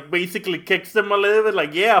 down and, like, basically kicks them a little bit.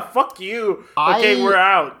 Like, yeah, fuck you. Okay, we're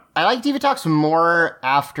out. I like Divatox more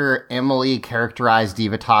after Emily characterized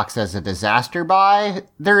Divatox as a disaster buy.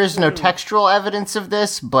 There is no textual evidence of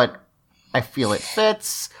this, but I feel it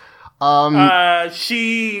fits.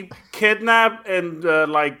 She kidnapped and,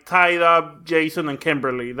 like, tied up Jason and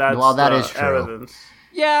Kimberly. That's that is true. evidence.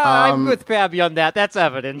 Yeah, I'm with Babby on that. That's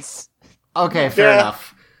evidence. Okay, fair Yeah.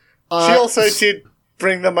 enough. She also did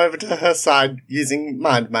bring them over to her side using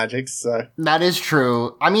mind magic, so... That is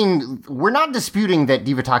true. I mean, we're not disputing that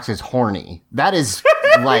Divatox is horny. That is,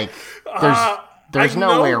 like, there's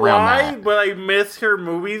no way around that. But I miss her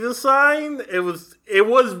movie design. It was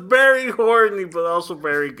very horny, but also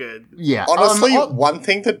very good. Yeah. Honestly, one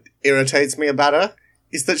thing that irritates me about her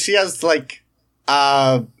is that she has, like,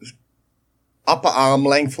 upper arm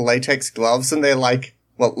length latex gloves, and they're like,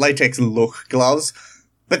 well, latex look gloves,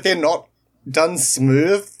 but they're not done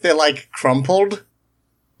smooth. They're, like, crumpled.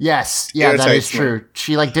 Yes, yeah, that is Irritates me. true.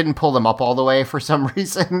 She, like, didn't pull them up all the way for some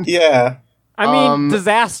reason. Yeah. I mean,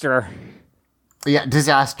 disaster. Yeah,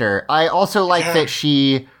 disaster. I also like that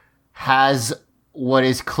she has what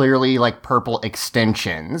is clearly, like, purple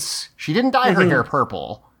extensions. She didn't dye her hair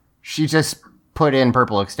purple. She just put in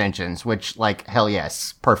purple extensions, which, like, hell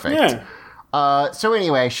yes. Perfect. Yeah. So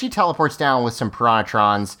anyway, she teleports down with some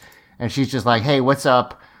Piranhatrons, and she's just like, hey, what's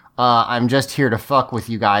up? I'm just here to fuck with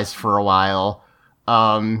you guys for a while.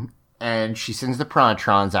 And she sends the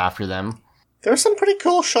Piranhatrons after them. There are some pretty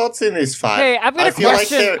cool shots in this fight. Hey, I've got a feel like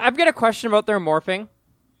question. they're- I've got a question about their morphing.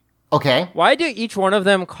 Okay. Why do each one of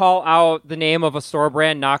them call out the name of a store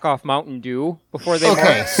brand knockoff Mountain Dew before they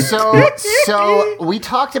Okay, morph? so we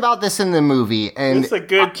talked about this in the movie, and It's a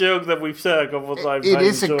good joke that we've said a couple times. it I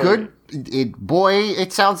is a enjoy good... it.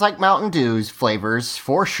 It sounds like Mountain Dew's flavors,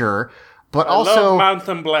 for sure. But I also, love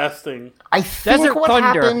mountain blasting. I think Desert what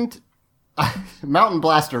Thunder. happened... Mountain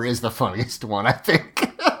Blaster is the funniest one, I think.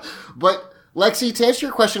 But, Lexi, to answer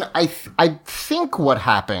your question, I think what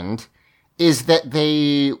happened is that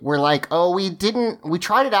they were like, oh, we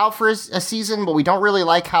tried it out for a season, but we don't really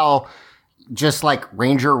like how just like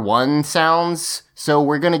Ranger 1 sounds, so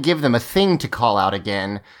we're gonna give them a thing to call out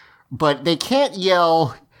again. But they can't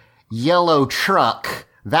yell yellow truck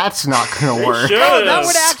That's not gonna work. Should. Oh, that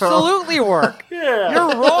would absolutely work. Yeah.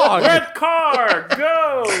 You're wrong. Red car,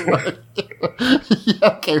 go!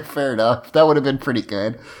 Yeah, okay, fair enough. That would have been pretty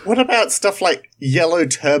good. What about stuff like Yellow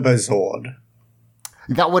Turbozord?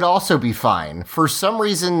 That would also be fine. For some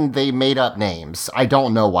reason, they made up names. I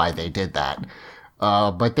don't know why they did that.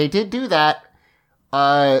 But they did do that.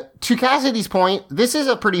 To Cassidy's point, this is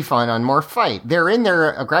a pretty fun unmorphed fight. They're in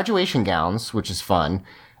their graduation gowns, which is fun.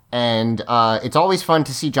 And it's always fun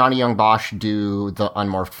to see Johnny Young Bosch do the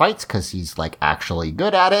unmorphed fights because he's like actually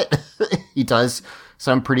good at it. He does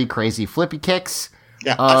some pretty crazy flippy kicks.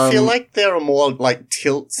 Yeah, I feel like there are more like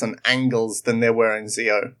tilts and angles than there were in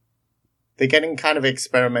Zeo. They're getting kind of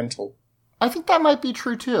experimental. I think that might be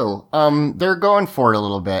true too. They're going for it a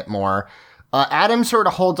little bit more. Adam sort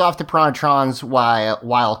of holds off the Piranhatrons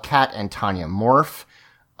while Kat and Tanya morph.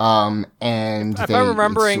 And if I'm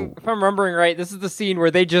remembering right, this is the scene where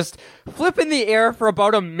they just flip in the air for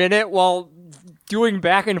about a minute while doing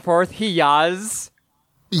back and forth hiyas.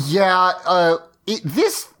 Yeah,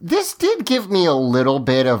 this did give me a little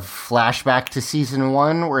bit of flashback to season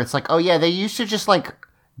 1, where it's like, oh yeah, they used to just like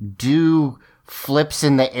do flips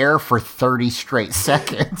in the air for 30 straight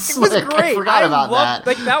seconds. It was great. I forgot about that.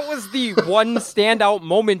 Like, that was the one standout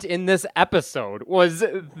moment in this episode, was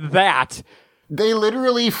that. They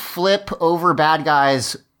literally flip over bad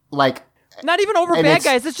guys, like... Not even over bad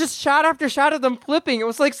guys, it's just shot after shot of them flipping. It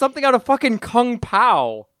was like something out of fucking Kung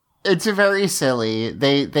Pao. It's very silly.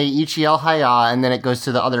 They each yell hi-ya, and then it goes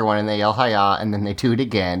to the other one, and they yell hi-ya, and then they do it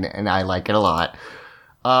again, and I like it a lot.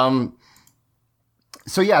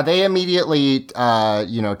 So yeah, they immediately,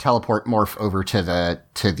 teleport Morph over to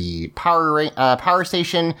the power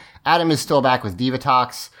station. Adam is still back with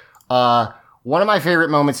Divatox. One of my favorite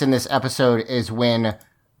moments in this episode is when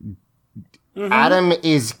Adam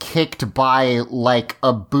is kicked by like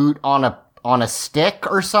a boot on a stick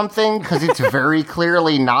or something, because it's very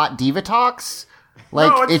clearly not Divatox. Like,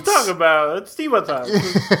 no, what you talking about? It's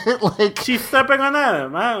Divatox. Like, she's stepping on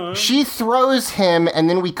Adam. I don't know. She throws him, and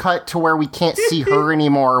then we cut to where we can't see her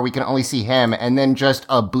anymore. We can only see him, and then just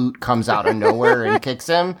a boot comes out of nowhere and kicks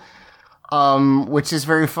him, which is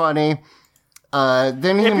very funny.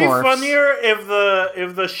 Then he It'd be morphs. funnier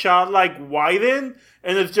if the shot like widened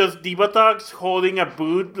and it's just Divatox holding a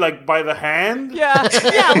boot like by the hand. Yeah,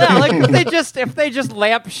 like if they just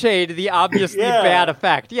lampshade the obviously bad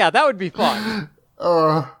effect. Yeah, that would be fun.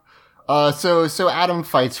 So Adam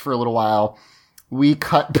fights for a little while. We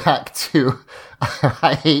cut back to,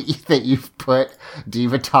 I hate that you've put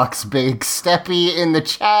Divatox Big Steppy in the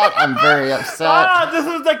chat. I'm very upset. This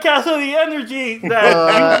is the Cassidy energy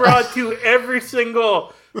that you brought to every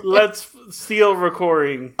single Let's Steal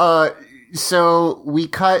recording. So we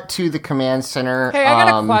cut to the command center. Hey, I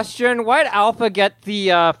got a question. Why'd Alpha get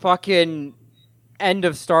the fucking end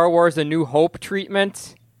of Star Wars A New Hope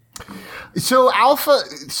treatment? So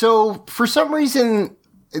for some reason,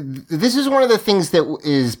 this is one of the things that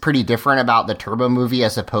is pretty different about the Turbo movie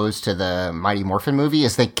as opposed to the Mighty Morphin movie,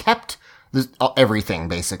 is they kept everything,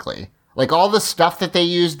 basically. Like, all the stuff that they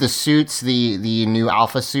used, the suits, the new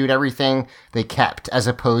Alpha suit, everything, they kept, as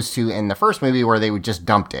opposed to in the first movie where they would just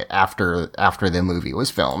dumped it after the movie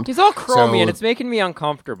was filmed. He's all chromy, and it's making me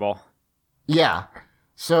uncomfortable. Yeah.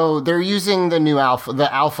 So they're using the new the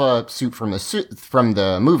Alpha suit from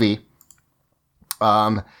the movie,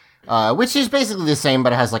 which is basically the same,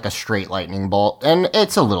 but it has like a straight lightning bolt, and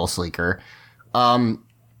it's a little sleeker.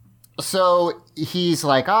 So he's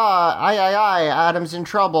like, Adam's in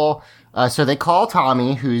trouble. So they call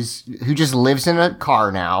Tommy, who just lives in a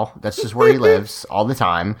car now. That's just where he lives all the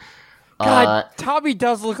time. God, Tommy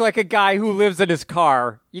does look like a guy who lives in his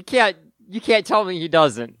car. You can't tell me he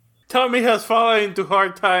doesn't. Tommy has fallen into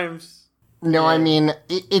hard times. No, I mean,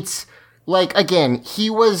 it's like, again, he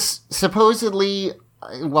was supposedly,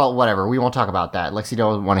 well, whatever. We won't talk about that. Lexi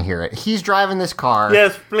don't want to hear it. He's driving this car.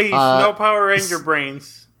 Yes, please. No Power Ranger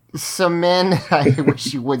brains. Some men, I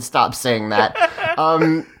wish you would stop saying that.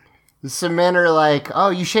 Some men are like, oh,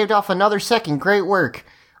 you shaved off another second. Great work.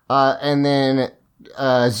 And then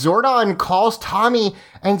Zordon calls Tommy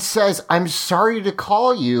and says, I'm sorry to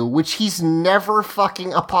call you, which he's never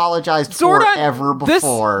fucking apologized for ever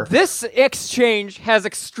before. This exchange has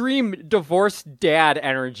extreme divorced dad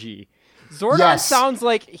energy. Zordon sounds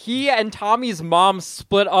like he and Tommy's mom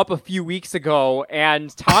split up a few weeks ago,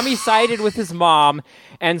 and Tommy sided with his mom,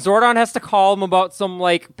 and Zordon has to call him about some,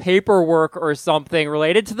 like, paperwork or something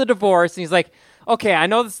related to the divorce, and he's like, okay, I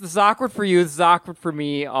know this is awkward for you, this is awkward for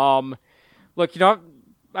me, look,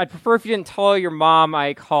 I'd prefer if you didn't tell your mom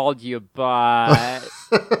I called you, but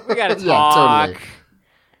we gotta talk. Yeah,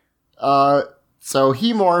 totally. So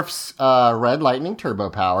he morphs Red Lightning Turbo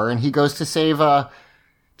Power, and he goes to save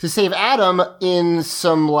Adam in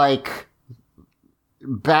some like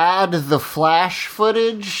bad The Flash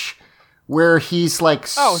footage where he's like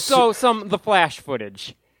the Flash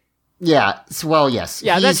footage. Yeah, well, yes.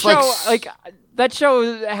 Yeah, he's that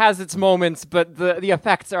show has its moments, but the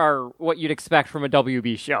effects are what you'd expect from a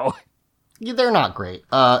WB show. Yeah, they're not great.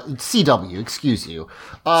 CW, excuse you.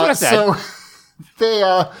 That's what I said.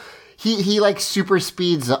 So he like super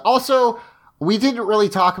speeds. Also, we didn't really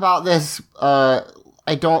talk about this.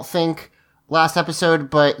 I don't think last episode,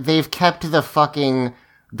 but they've kept the fucking.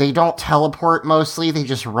 They don't teleport mostly. They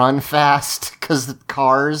just run fast because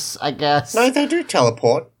cars, I guess. No, they do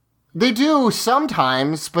teleport. They do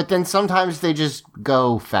sometimes, but then sometimes they just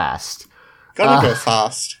go fast. Gotta go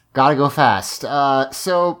fast. Gotta go fast.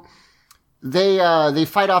 So they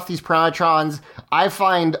fight off these Piranhatrons. I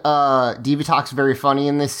find Divatox very funny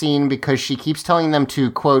in this scene because she keeps telling them to,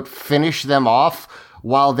 quote, finish them off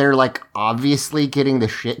while they're, like, obviously getting the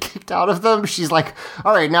shit kicked out of them. She's like,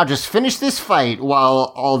 all right, now just finish this fight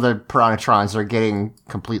while all the Piranhatrons are getting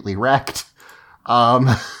completely wrecked.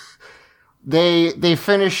 They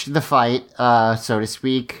finished the fight, so to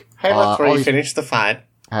speak. Halo 3 finished the fight.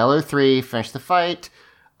 Halo 3 finished the fight.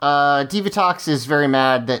 Divatox is very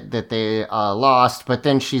mad that they lost, but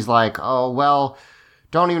then she's like, oh, well,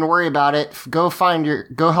 don't even worry about it. Go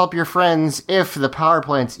help your friends if the power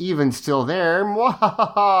plant's even still there.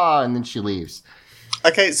 And then she leaves.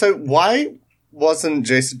 Okay, so why wasn't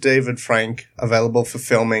Jason David Frank available for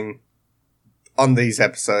filming on these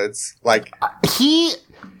episodes? Like,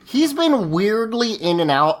 He's been weirdly in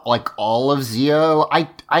and out, like, all of Zeo. I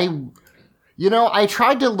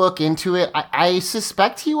tried to look into it. I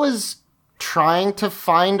suspect he was trying to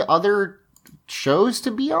find other shows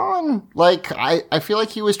to be on. Like, I feel like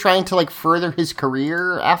he was trying to, like, further his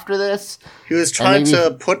career after this. He was trying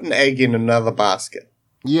to put an egg in another basket.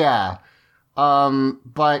 Yeah.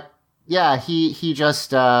 But, yeah, he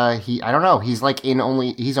just, I don't know. He's, like,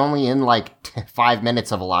 he's only in, like, 5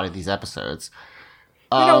 minutes of a lot of these episodes.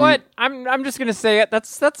 You know what? I'm just gonna say it.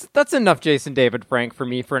 That's enough Jason David Frank for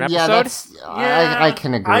me for an episode. Yeah, I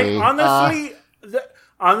can agree.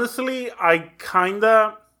 Honestly, I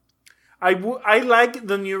like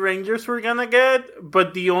the new Rangers we're gonna get,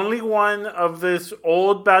 but the only one of this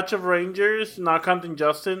old batch of Rangers, not counting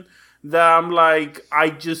Justin, that I'm like, I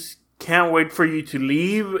just can't wait for you to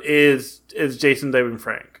leave is Jason David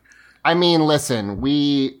Frank. I mean, listen,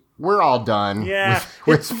 we're all done. Yeah,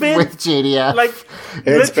 with JDF. Like,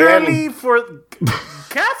 literally for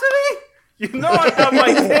Cassidy, you know I have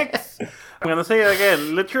my picks. I'm gonna say it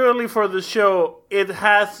again. Literally for the show, it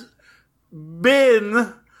has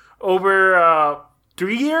been over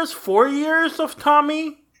 3 years, 4 years of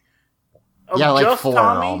Tommy. Yeah, like 4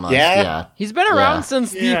 Tommy. almost. Yeah. He's been around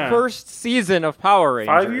since the first season of Power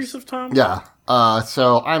Rangers. 5 years of Tommy. Yeah.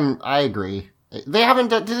 So I agree. They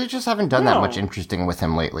just haven't done that much interesting with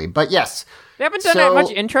him lately. But yes. They haven't done that much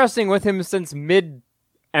interesting with him since mid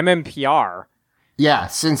MMPR. Yeah,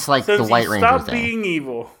 since the White Ranger thing. Stop being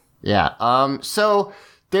evil. Yeah. So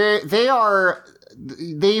they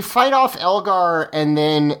fight off Elgar, and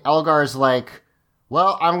then Elgar's like,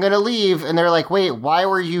 well, I'm gonna leave. And they're like, wait, why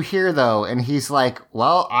were you here though? And he's like,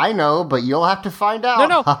 well, I know, but you'll have to find out.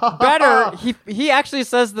 No, better. He actually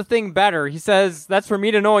says the thing better. He says, that's for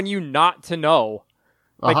me to know and you not to know.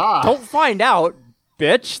 Like, don't find out,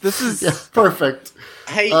 bitch. This is perfect.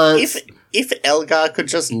 Hey, if Elgar could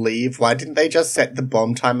just leave, why didn't they just set the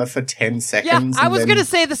bomb timer for 10 seconds? Yeah, I was gonna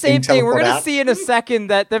say the same thing. We're gonna see in a second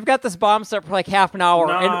that they've got this bomb set for like half an hour.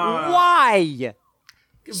 And why?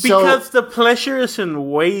 Because the pleasure is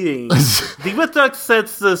in waiting. Divatox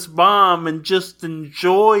sets this bomb and just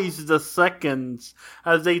enjoys the seconds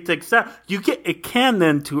as they take sound. It can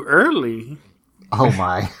end too early. Oh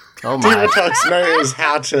my. Divatox knows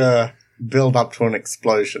how to build up to an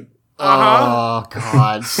explosion. Oh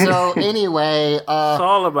god. So anyway, it's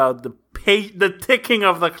all about the ticking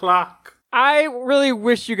of the clock. I really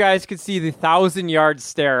wish you guys could see the 1,000-yard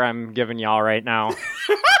stare I'm giving y'all right now.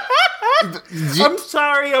 I'm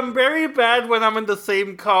sorry, I'm very bad when I'm in the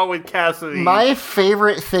same call with Cassidy. My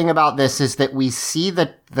favorite thing about this is that we see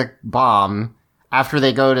the bomb after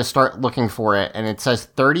they go to start looking for it, and it says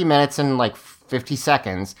 30 minutes and like 50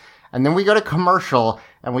 seconds, and then we go to commercial,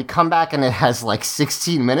 and we come back and it has like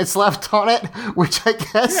 16 minutes left on it, which I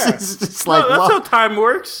guess is just like... No, that's how time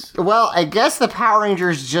works. Well, I guess the Power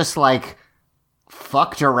Rangers just like...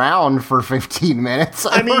 fucked around for 15 minutes.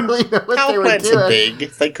 I mean, really know what power they were plants doing. are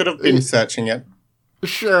big. They could have been searching it.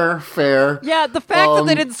 Sure, fair. Yeah, the fact that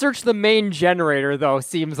they didn't search the main generator, though,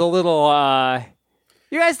 seems a little,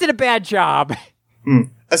 You guys did a bad job.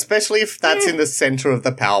 Especially if that's in the center of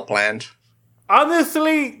the power plant.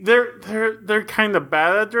 Honestly, they're kind of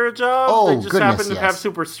bad at their job. Oh, they just goodness, happen to yes. have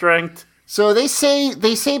super strength. So they say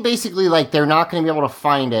basically like they're not going to be able to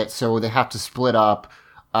find it, so they have to split up,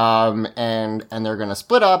 and they're going to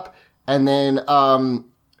split up, and then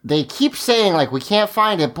they keep saying like we can't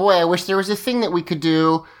find it. Boy, I wish there was a thing that we could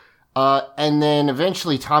do. And then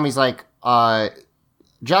eventually Tommy's like,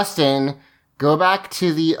 Justin, go back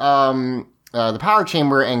to the power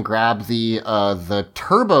chamber and grab the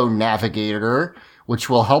turbo navigator, which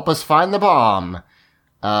will help us find the bomb.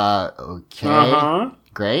 Okay.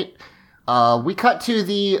 Great. We cut to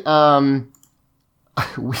the,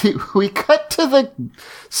 we cut to the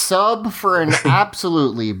sub for an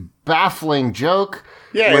absolutely baffling joke.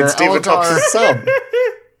 Yeah, where it's Divatox's sub.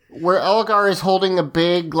 Where Elgar is holding a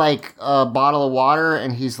big, bottle of water,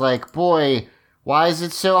 and he's like, boy, why is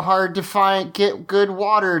it so hard to get good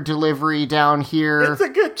water delivery down here? It's a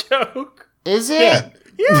good joke. Is it?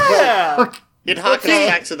 Yeah. It harkens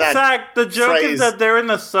back to that. Zach, the joke phrase. is that they're in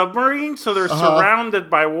a submarine, so they're surrounded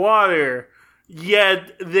by water,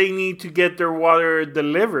 yet they need to get their water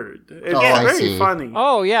delivered. It's I very see. funny.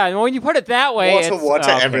 Oh, yeah, and when you put it that way,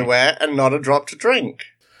 Water okay. everywhere and not a drop to drink.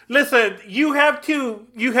 Listen, you have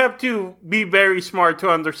to be very smart to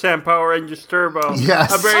understand Power Rangers Turbo.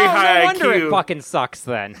 Yes. A very high no wonder IQ. it fucking sucks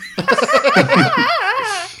then.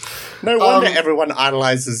 No wonder everyone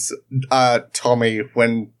idolizes Tommy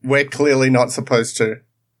when we're clearly not supposed to.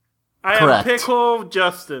 I Correct. am Pickle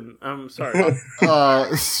Justin. I'm sorry.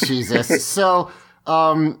 Jesus. So,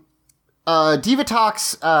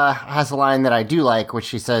 Divatox has a line that I do like, which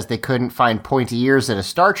she says they couldn't find pointy ears at a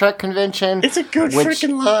Star Trek convention. It's a good which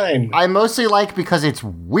freaking line. I mostly like because it's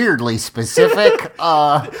weirdly specific.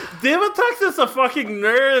 Divatox is a fucking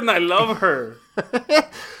nerd, and I love her.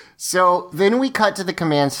 So then we cut to the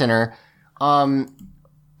command center.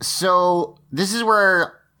 So this is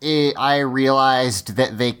where I realized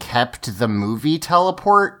that they kept the movie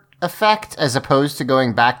teleport effect as opposed to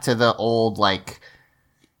going back to the old,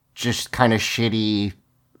 just kind of shitty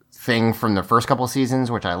thing from the first couple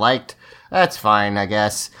seasons, which I liked. That's fine, I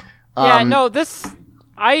guess. Yeah, no,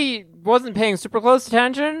 I wasn't paying super close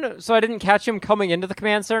attention, so I didn't catch him coming into the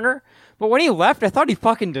command center. But when he left, I thought he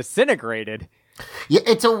fucking disintegrated. Yeah,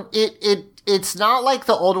 it's not like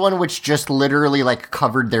the old one, which just literally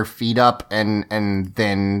covered their feet up and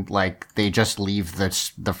then they just leave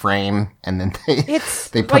the frame and then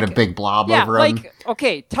they put a big blob over them.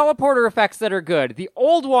 Okay, teleporter effects that are good. The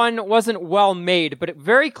old one wasn't well made, but it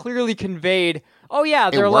very clearly conveyed, oh yeah,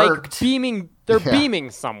 they're worked. beaming, beaming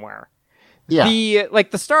somewhere. Yeah.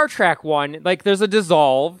 The Star Trek one, there's a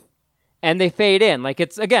dissolve and they fade in.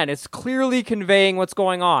 It's clearly conveying what's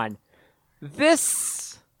going on.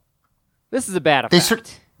 This is a bad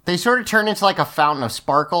effect. They sort of turn into a fountain of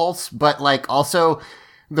sparkles, but also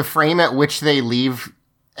the frame at which they leave,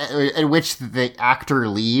 at which the actor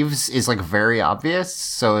leaves is very obvious.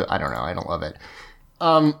 So I don't know. I don't love it.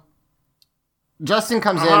 Justin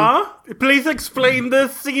comes in. Please explain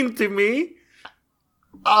this scene to me.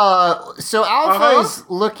 So Alpha is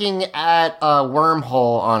looking at a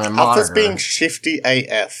wormhole on a monitor. Alpha's being shifty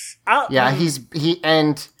AF. Yeah,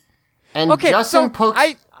 and Okay, Justin so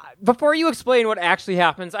pokes. before you explain what actually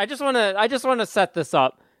happens, I just want to set this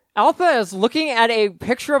up. Alpha is looking at a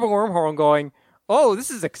picture of a wormhole and going, "Oh,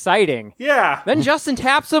 this is exciting." Yeah. Then Justin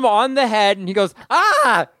taps him on the head and he goes,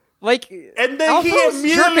 "Ah!" And then Alpha he was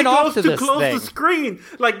immediately jerking off goes to to this close thing. the screen.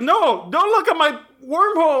 No, don't look at my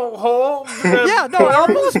wormhole hole. Yeah, no,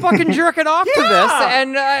 Alpha was fucking jerking off to this,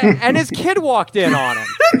 and his kid walked in on him.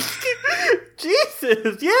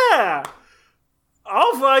 Jesus, yeah.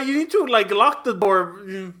 Alpha, you need to lock the door.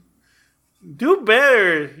 Do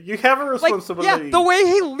better. You have a responsibility. Yeah, the way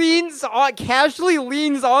he casually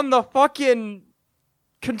leans on the fucking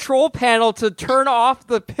control panel to turn off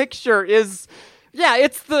the picture is,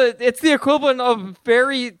 it's the equivalent of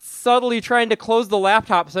very subtly trying to close the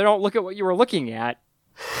laptop so I don't look at what you were looking at.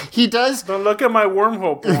 He does. Don't look at my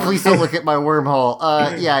wormhole. Please don't look at my wormhole.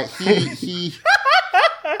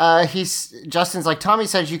 Justin's like, Tommy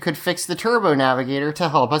says you could fix the turbo navigator to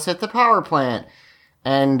help us at the power plant.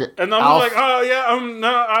 And I'm like, oh yeah,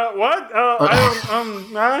 no, what?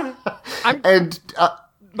 I don't, And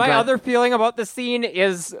My other feeling about the scene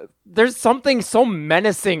is there's something so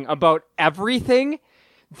menacing about everything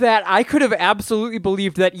that I could have absolutely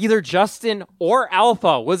believed that either Justin or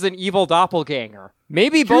Alpha was an evil doppelganger.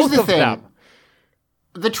 Maybe both of them.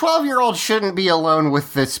 The 12-year-old shouldn't be alone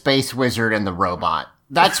with the space wizard and the robot.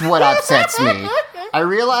 That's what upsets me. I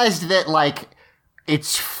realized that,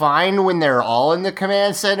 it's fine when they're all in the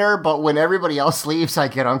command center, but when everybody else leaves, I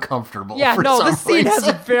get uncomfortable. Yeah, for no, some this scene has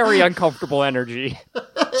reason. very uncomfortable energy.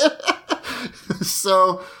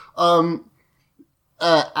 So,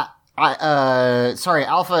 sorry,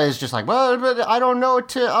 Alpha is just like, well, but I don't know what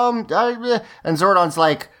to, and Zordon's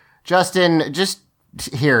like, Justin, just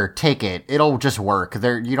here, take it. It'll just work.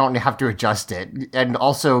 You don't have to adjust it. And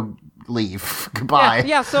also leave. Goodbye.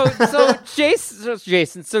 Yeah, so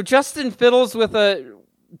Jason, so Justin fiddles with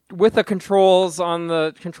the controls on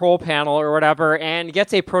the control panel or whatever, and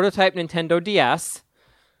gets a prototype Nintendo DS.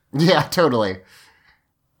 Yeah, totally.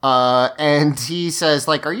 And he says,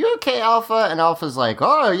 like, are you okay, Alpha? And Alpha's like,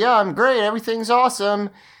 oh, yeah, I'm great. Everything's awesome.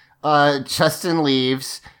 Justin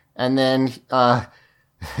leaves, and then,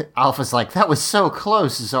 Alpha's like, that was so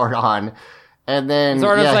close, Zordon. And then,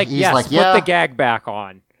 Zordon's like, he's yes, like, put yeah. the gag back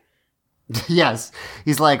on. Yes.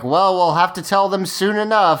 He's like, well, we'll have to tell them soon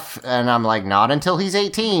enough. And I'm like, not until he's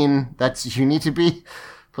 18. You need to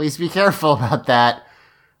please be careful about that.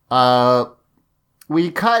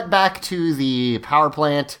 We cut back to the power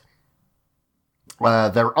plant.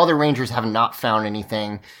 The other Rangers have not found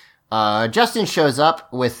anything. Justin shows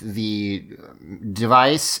up with the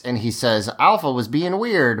device and he says, Alpha was being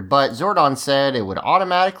weird, but Zordon said it would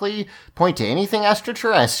automatically point to anything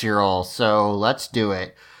extraterrestrial. So let's do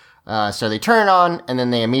it. So they turn it on, and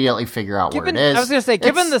then they immediately figure out where it is. I was going to say,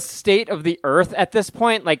 given the state of the Earth at this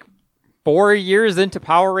point, like 4 years into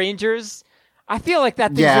Power Rangers, I feel like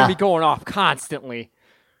that thing's going to be going off constantly.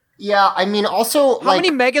 Yeah, I mean, also, How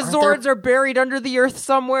many Megazords are buried under the Earth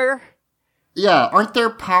somewhere? Yeah, aren't their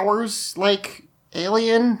powers, like,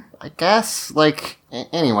 alien, I guess? Like,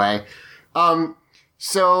 anyway.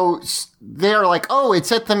 So they're like, oh,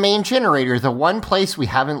 it's at the main generator, the one place we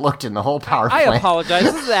haven't looked in the whole power plant. I apologize.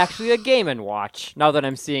 This is actually a Game & Watch, now that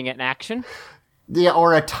I'm seeing it in action. Yeah,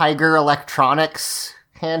 or a Tiger Electronics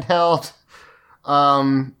handheld.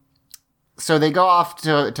 So they go off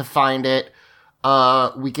to find it.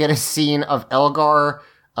 We get a scene of Elgar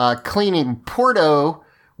cleaning Porto,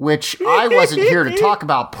 which I wasn't here to talk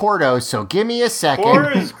about Porto, so give me a second.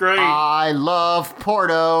 Porto is great. I love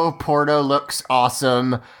Porto. Porto looks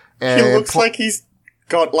awesome. He looks like he's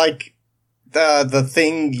got, like, the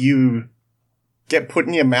thing you get put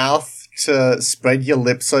in your mouth to spread your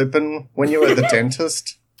lips open when you're at the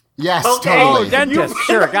dentist. Yes, Okay. totally. Oh, dentist.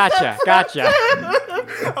 Sure, gotcha.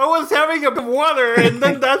 I was having a bit of water, and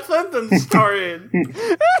then that sentence started.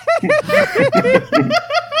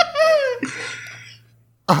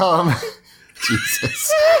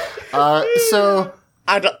 Jesus. So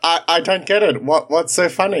I don't get it. What's so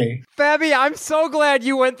funny? Fabby, I'm so glad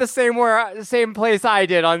you went the same place I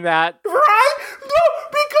did on that. Right? No,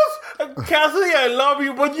 because, Cassidy, I love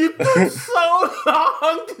you, but you took so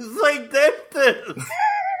long to say dentist.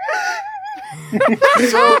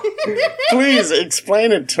 Please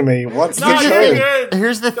explain it to me. What's No, the you're joke? good.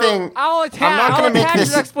 here's the thing. I'll not gonna make attach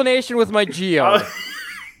this- an explanation with my Geo.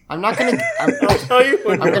 I'm not gonna. I'll tell you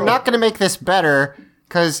when I'm not gonna make this better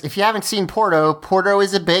because if you haven't seen Porto, Porto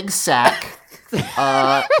is a big sack,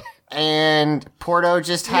 and Porto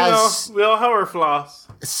just has we all have our flaws.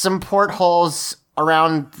 some portholes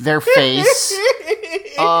around their face.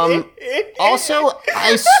 Also,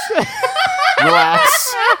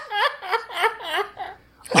 relax.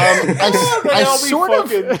 I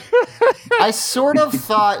sort of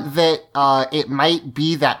thought that it might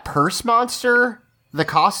be that purse monster, the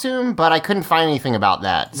costume, but I couldn't find anything about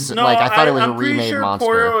that. So, No, I thought it was a I'm pretty remade sure monster.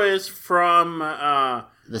 Porto is from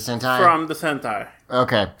The Sentai? from the Sentai.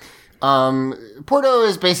 Okay. Porto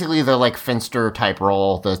is basically the, like, Finster type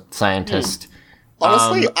role, the scientist.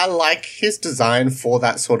 Honestly, I like his design for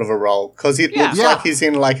that sort of a role because it looks Yeah. like he's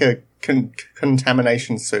in like a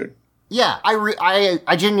contamination suit. Yeah,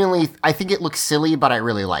 I genuinely, I think it looks silly, but I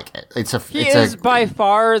really like it. He is by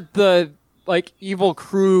far the like evil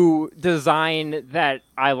crew design that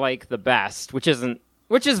I like the best, which is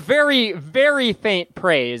very, very faint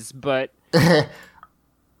praise, but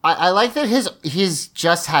I like that his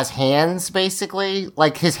just has hands, basically.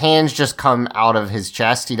 Like, his hands just come out of his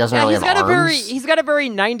chest. He doesn't really he's have got arms. he's got a very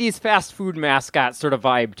 90s fast food mascot sort of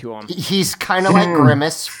vibe to him. He's kind of like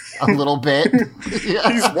Grimace a little bit.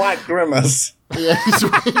 Yeah, He's White Grimace. yeah, he's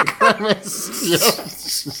like Grimace. Yeah.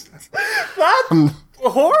 That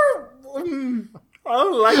horror. I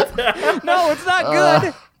don't like that. No, it's not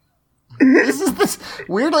good. This is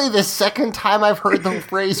weirdly the second time I've heard the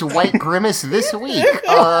phrase "White Grimace" this week.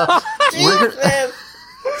 Jesus.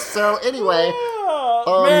 So anyway,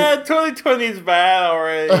 Man, 2020 is bad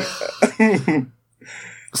already.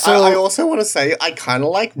 so I also want to say I kind of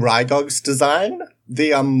like Rygog's design.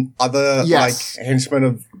 The other Yes. like henchman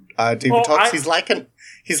of Divatox. Well,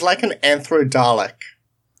 He's like an Anthro-Dalek.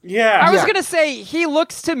 Yeah. I was Yeah. gonna say, he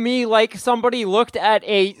looks to me like somebody looked at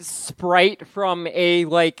a sprite from a,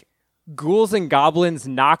 like, Ghouls and Goblins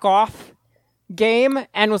knockoff game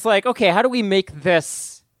and was like, okay, how do we make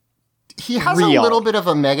this He has real? a little bit of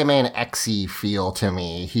a Mega Man X-y feel to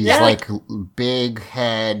me. He's Yeah. like big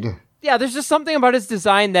head. Yeah, there's just something about his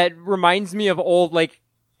design that reminds me of old, like,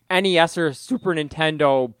 NES or Super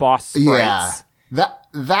Nintendo boss sprites. Yeah.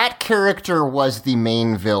 That character was the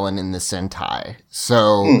main villain in the Sentai.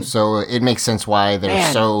 So it makes sense why they're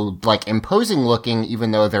Man. so like imposing looking,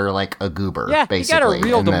 even though they're like a goober, Yeah, he basically. got a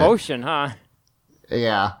real And the- demotion, huh?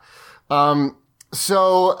 Yeah.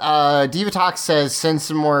 So Divatox says send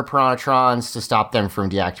some more Piranhatrons to stop them from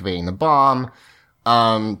deactivating the bomb.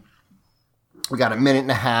 We got a minute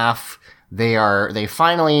and a half. They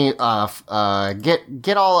finally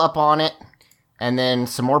get all up on it, and then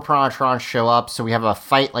some more Piranhatrons show up, so we have a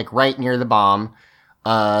fight like right near the bomb.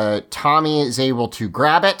 Tommy is able to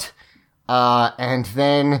grab it, and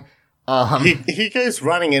then He goes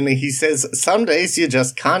running and he says, "Some days you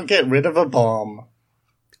just can't get rid of a bomb."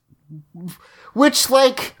 which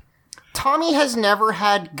like Tommy has never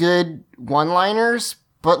had good one-liners,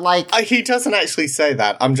 but like He doesn't actually say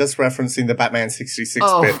that. I'm just referencing the Batman 66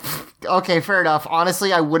 bit. okay, fair enough.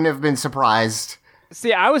 Honestly, I wouldn't have been surprised.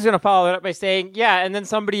 See, I was going to follow it up by saying, yeah, and then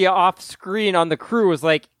somebody off screen on the crew was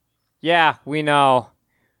like, yeah, we know.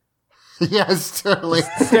 Yes, totally.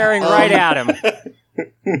 Staring right at him.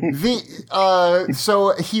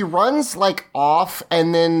 So he runs like off,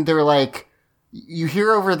 and then they're like, you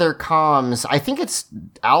hear over their comms, I think it's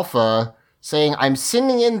Alpha saying, "I'm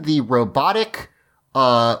sending in the robotic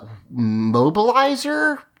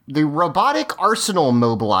mobilizer, the robotic arsenal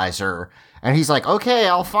mobilizer," and he's like, "Okay,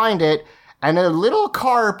 I'll find it." And a little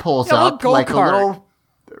car pulls Yeah, a little up, like a go-kart. little.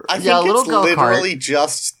 I think Yeah, a little it's go-kart. literally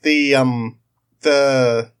just the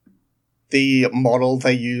model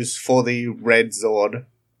they use for the Red Zord.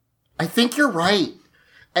 I think you're right.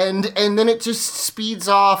 And then it just speeds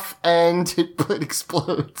off and it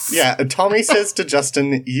explodes. Yeah, Tommy says to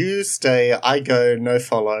Justin, "You stay, I go, no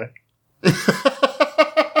follow."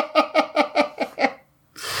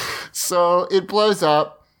 So it blows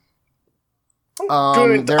up.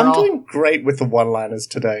 I'm they're all- doing great with the one-liners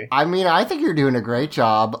today. I mean, I think you're doing a great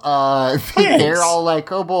job. They're all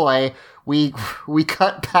like, "Oh boy, we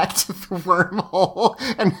cut back to the wormhole,"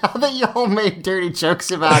 and now that y'all made dirty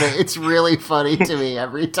jokes about it, it's really funny to me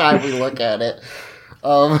every time we look at it.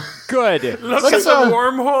 Good. Look Let's, at the uh,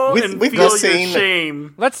 wormhole with and the feel your scene-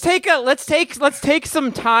 shame. Let's take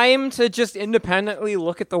some time to just independently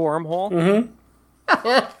look at the wormhole.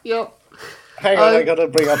 Yep. Hang on, I gotta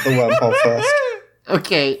bring up the wormhole first.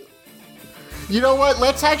 Okay. You know what?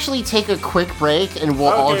 Let's actually take a quick break, and we'll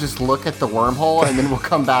all Okay. just look at the wormhole, and then we'll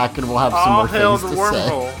come back and we'll have some All more hail things the to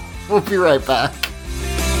wormhole. say. We'll be right back.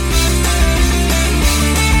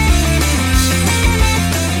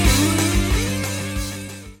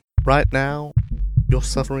 Right now, you're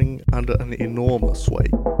suffering under an enormous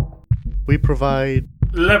weight. We provide,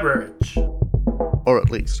 Leverage. or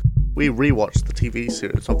at least, we rewatch the TV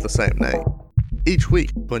series of the same name. Each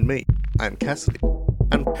week, join me, I'm Cassidy,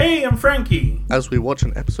 and Hey, I'm Frankie. as we watch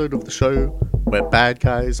an episode of the show where bad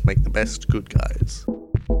guys make the best good guys.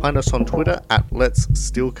 Find us on Twitter at Let's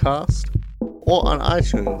Steelcast, or on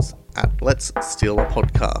iTunes at Let's Steal a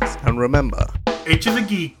Podcast. And remember, H is a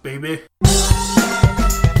geek, baby.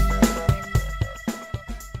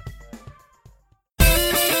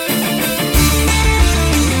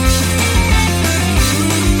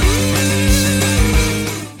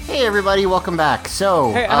 Hey, everybody, welcome back.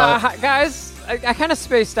 So, Hey, hi, guys, I kind of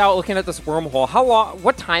spaced out looking at this wormhole. How long?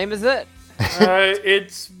 What time is it?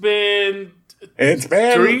 It's been It's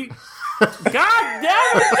been 3. God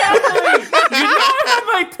damn it, Kathleen! You know I have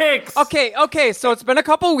my picks. Okay, so it's been a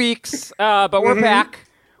couple weeks, but we're back.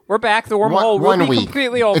 We're back. The wormhole will one be week.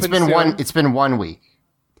 completely open It's been soon. It's been 1 week.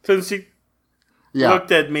 Since you Yeah.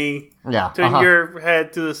 looked at me, Yeah. turn your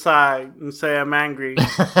head to the side and say I'm angry.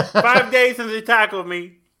 5 days since you tackled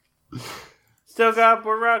me. Still got a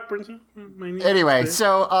rock, Princess. Anyway,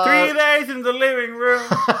 so 3 days in the living room.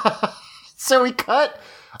 so we cut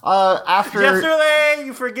after Yesterday,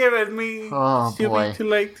 you forgiven me. Oh, Still boy. be too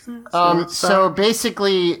late. so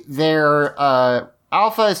basically they're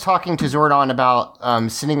Alpha is talking to Zordon about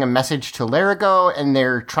sending a message to Larigo, and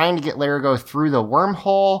they're trying to get Larigo through the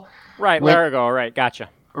wormhole, Right, Wait. Larigo. Right, gotcha.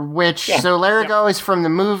 which so Larigo is from the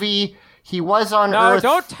movie. He was on No, Earth.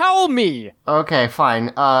 don't tell me. Okay,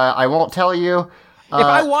 fine. I won't tell you. If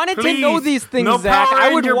I wanted to know please, these things, no Zach, Power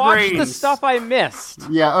I would Ranger watch the brains. stuff I missed.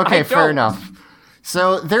 Yeah, okay, I fair don't. enough.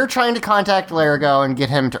 So they're trying to contact Larago and get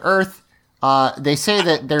him to Earth. They say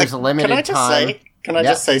that there's a limited time. Can I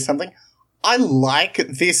just say something? I like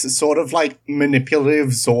this sort of like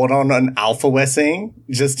manipulative Zordon and Alpha we're seeing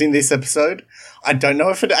just in this episode. I don't know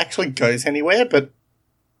if it actually goes anywhere, but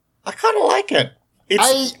I kind of like it.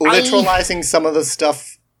 It's literalizing some of the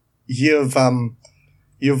stuff you've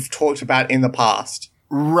talked about in the past.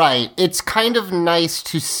 Right. It's kind of nice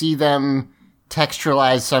to see them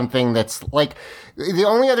textualize something that's like, the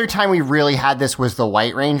only other time we really had this was the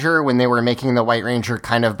White Ranger, when they were making the White Ranger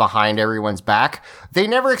kind of behind everyone's back. They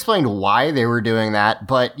never explained why they were doing that,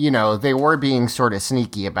 but, you know, they were being sort of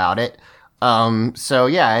sneaky about it. So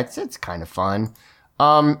yeah, it's kind of fun.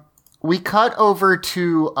 We cut over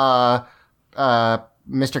to,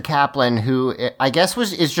 Mr. Kaplan, who I guess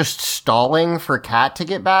is just stalling for Kat to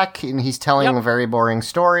get back, and he's telling very boring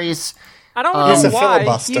stories. I don't know He's a why.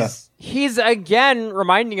 filibuster. He's again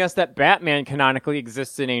reminding us that Batman canonically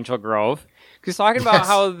exists in Angel Grove. He's talking about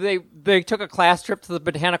how they took a class trip to the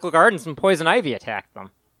Botanical Gardens and Poison Ivy attacked them.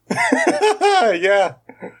 Yeah.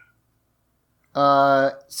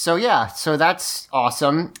 So that's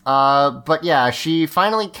awesome. But yeah,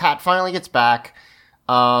 Kat finally gets back.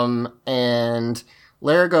 And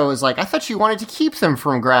Larago is like, I thought you wanted to keep them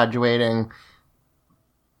from graduating.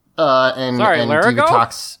 And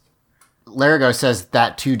Larago? Larago says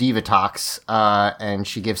that to Divatox, and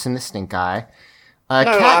she gives him the stink eye.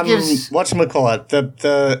 Kat gives... Whatchamacallit,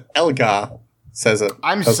 the Elgar says it.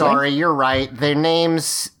 I'm sorry, you're right. The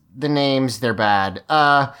names, they're bad.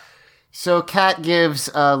 So Kat gives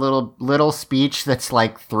a little speech that's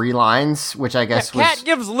like 3 lines, which I guess was... Kat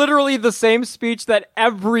gives literally the same speech that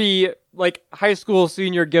every high school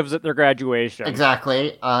senior gives at their graduation. Exactly.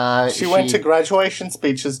 She went to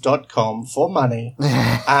graduationspeeches.com for money,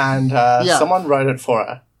 and someone wrote it for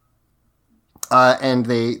her. And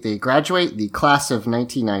they graduate, the class of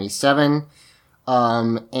 1997,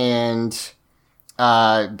 and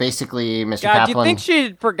basically Mr. Kaplan... Do you think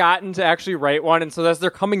she'd forgotten to actually write one, and so as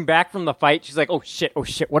they're coming back from the fight, she's like, oh shit,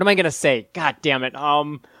 what am I gonna say? God damn it.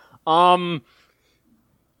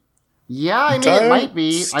 Yeah, I mean, it might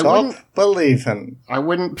be. Stop believing. I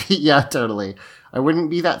wouldn't be, yeah, totally. I wouldn't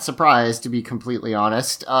be that surprised, to be completely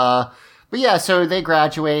honest. But yeah, so they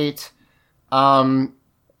graduate. They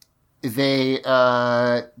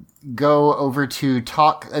go over to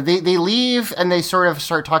talk. They leave, and they sort of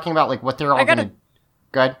start talking about like what they're all going to...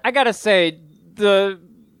 Go ahead. I gotta say, the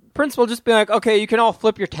principal just being like, okay, you can all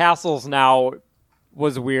flip your tassels now,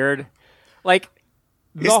 was weird. Like,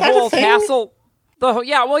 the whole tassel... the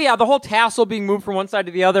whole tassel being moved from one side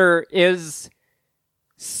to the other is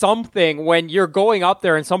something when you're going up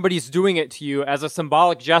there and somebody's doing it to you as a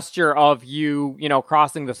symbolic gesture of you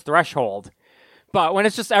crossing this threshold. But when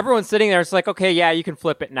it's just everyone sitting there, it's like, okay, yeah, you can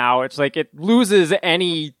flip it now. It's like it loses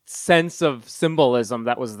any sense of symbolism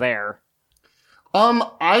that was there.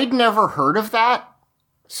 I'd never heard of that,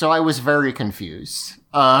 so I was very confused.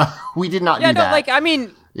 We did not do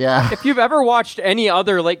that. Yeah. If you've ever watched any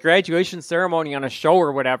other graduation ceremony on a show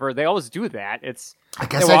or whatever, they always do that. I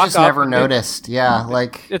guess I just never noticed.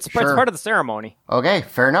 It's part of the ceremony. Okay,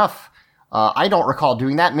 fair enough. I don't recall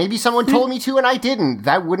doing that. Maybe someone told me to and I didn't.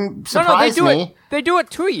 That wouldn't surprise me. They do it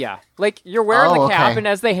to you. Like, you're wearing the cap, and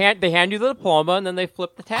as they hand you the diploma, and then they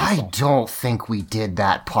flip the tassel. I don't think we did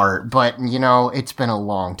that part, but, it's been a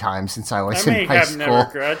long time since I was in high school. I may have never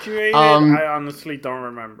graduated. I honestly don't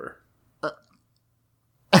remember.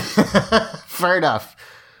 Fair enough.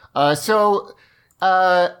 So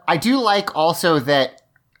I do like also that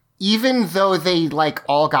even though they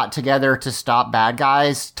all got together to stop bad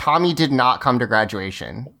guys, Tommy did not come to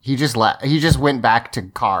graduation. He just went back to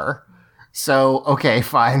Carr. So, okay,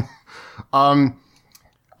 fine.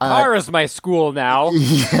 Carr is my school now.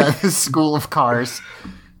 Yeah, the school of cars.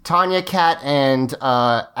 Tanya, Kat, and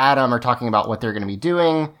Adam are talking about what they're going to be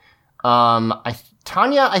doing.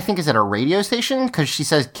 Tanya, I think, is at a radio station because she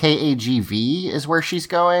says KAGV is where she's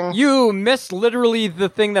going. You missed literally the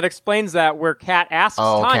thing that explains that, where Kat asks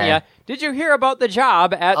Tanya, did you hear about the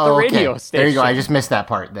job at the radio station? There you go. I just missed that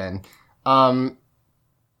part then.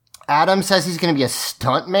 Adam says he's going to be a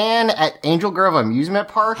stuntman at Angel Grove Amusement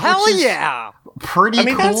Park. Hell yeah! Pretty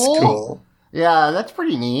cool. That's cool. Yeah, that's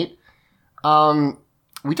pretty neat. That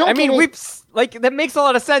makes a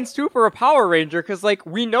lot of sense, too, for a Power Ranger, because,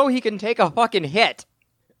 we know he can take a fucking hit.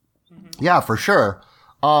 Yeah, for sure.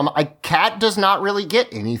 Kat does not really get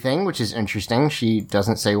anything, which is interesting. She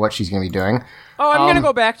doesn't say what she's going to be doing. Oh, I'm going to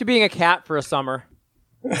go back to being a cat for a summer.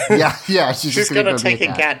 Yeah, she's going to take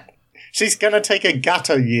a cat. She's going to take a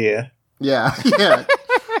gato year. Yeah.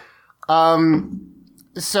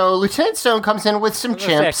 So Lieutenant Stone comes in with some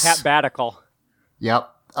chimps. Cat batical. Yep.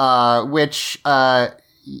 I'm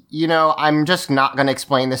just not going to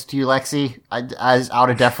explain this to you, Lexi, as out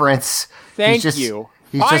of deference. Thank you.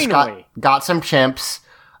 He's Finally. just got some chimps,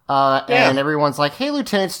 and everyone's like, "Hey,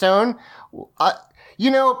 Lieutenant Stone,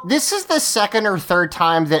 this is the second or third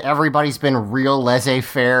time that everybody's been real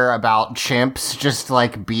laissez-faire about chimps, just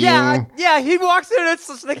like being." Yeah. He walks in and it's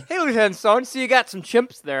just like, "Hey, Lieutenant Stone, so you got some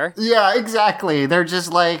chimps there." Yeah, exactly. They're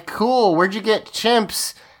just like, "Cool, where'd you get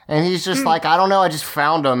chimps?" And he's just like, "I don't know, I just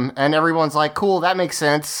found them." And everyone's like, "Cool, that makes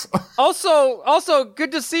sense." Also,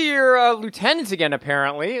 good to see your lieutenant again.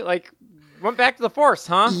 Apparently, like. Went back to the Force,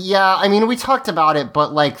 huh? Yeah, I mean, we talked about it,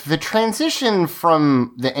 but, like, the transition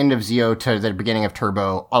from the end of Zeo to the beginning of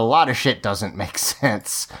Turbo, a lot of shit doesn't make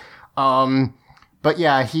sense. But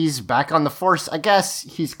yeah, he's back on the Force. I guess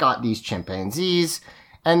he's got these chimpanzees,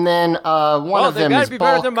 and then one of them is Bulk. They gotta be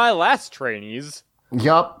better than my last trainees.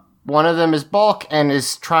 Yup. One of them is Bulk and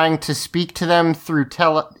is trying to speak to them through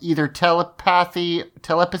either telepathy,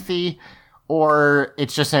 or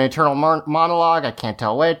it's just an eternal monologue. I can't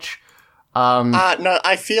tell which. No,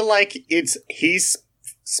 I feel like he's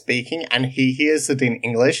speaking and he hears it in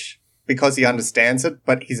English because he understands it,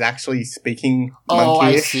 but he's actually speaking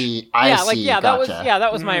monkeyish. I see. Gotcha.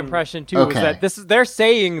 That was my impression too. Okay. Is that they're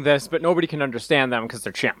saying this, but nobody can understand them because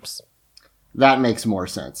they're chimps. That makes more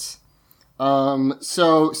sense.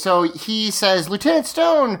 So he says, "Lieutenant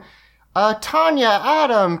Stone, Tanya,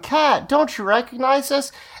 Adam, Kat, don't you recognize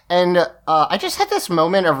us?" And I just had this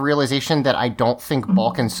moment of realization that I don't think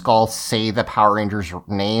Bulk and Skull say the Power Rangers'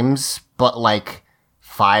 names, but like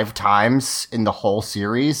 5 times in the whole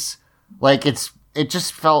series. Like it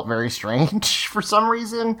just felt very strange for some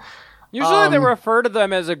reason. Usually they refer to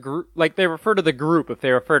them as a group, like they refer to the group if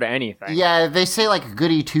they refer to anything. Yeah, they say like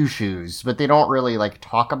Goody Two Shoes, but they don't really like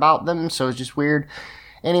talk about them, so it's just weird.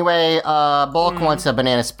 Anyway, Bulk wants a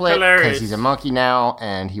banana split because he's a monkey now,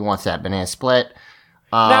 and he wants that banana split.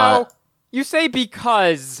 Now, you say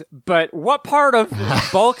because, but what part of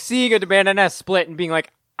Bulk seeing a banana split and being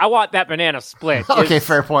like, "I want that banana split"? Okay,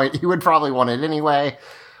 fair point. He would probably want it anyway.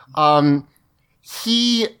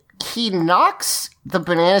 He knocks the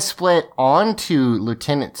banana split onto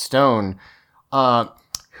Lieutenant Stone,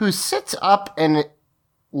 who sits up and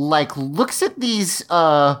like looks at these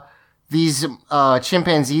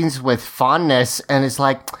chimpanzees with fondness and is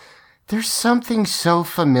like, "There's something so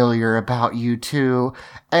familiar about you two."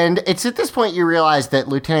 And it's at this point you realize that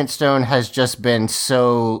Lieutenant Stone has just been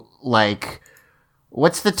so, like,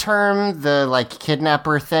 what's the term? The, like,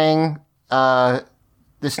 kidnapper thing?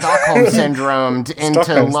 The Stockholm Syndrome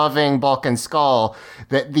into loving Bulk and Skull,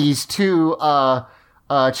 that these two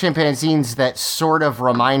chimpanzees that sort of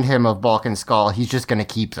remind him of Bulk and Skull, he's just gonna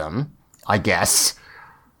keep them, I guess.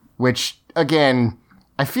 Which, again,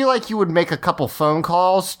 I feel like you would make a couple phone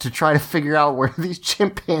calls to try to figure out where these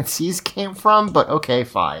chimpanzees came from, but okay,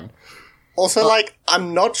 fine. Also,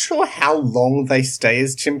 I'm not sure how long they stay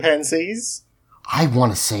as chimpanzees. I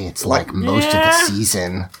want to say it's like most of the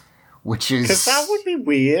season, which is... Because that would be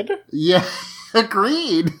weird. Yeah,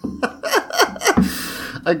 agreed.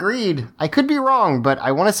 Agreed. I could be wrong, but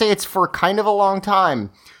I want to say it's for kind of a long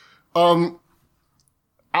time.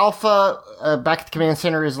 Alpha, back at the command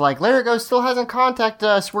center, is like, "Larigo still hasn't contacted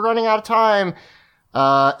us. We're running out of time."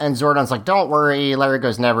 And Zordon's like, "Don't worry.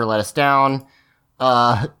 Larigo's never let us down."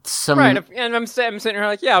 Right, and I'm sitting here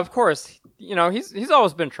like, yeah, of course. You know, he's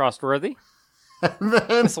always been trustworthy.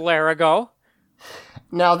 It's Larigo.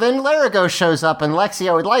 Now, then Larigo shows up, and Lexi,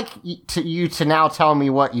 I would like you to now tell me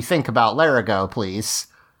what you think about Larigo, please.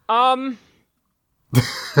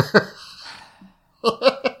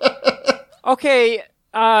 Okay,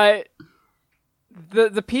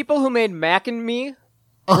 the people who made Mac and Me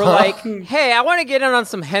were like, "Hey, I want to get in on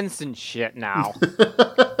some Henson shit now.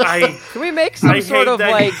 Can we make some sort of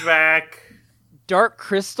like Dark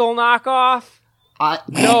Crystal knockoff?"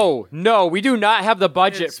 No, we do not have the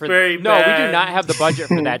budget for that. No, we do not have the budget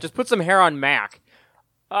for that. Just put some hair on Mac.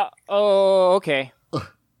 Okay.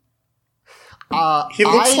 He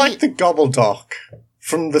looks like the Gobbledoc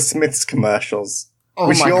from the Smiths commercials. Oh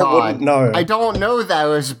which my you god. wouldn't know. I don't know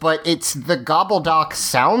those, but it's the Gobbledoc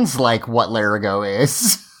sounds like what Larigo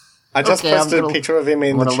is. I just posted a picture of him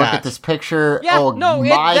in the chat. Look at this picture. Yeah, oh no,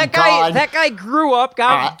 my god. That guy grew up,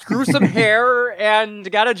 grew some hair, and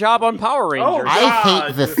got a job on Power Rangers. I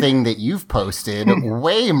hate the thing that you've posted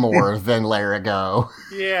way more than Larigo.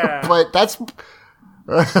 Yeah. But that's...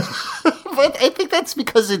 but I think that's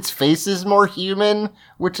because its face is more human,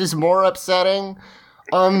 which is more upsetting.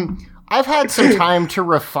 I've had some time to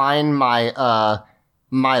refine my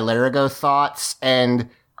my Larigo thoughts, and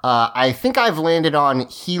I think I've landed on,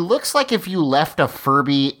 he looks like if you left a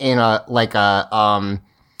Furby in a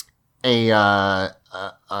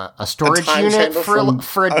storage time unit chamber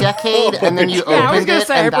for a decade, and then you Yeah, I was opened gonna it,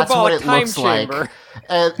 say and that's what hyperbolic it time looks chamber. like.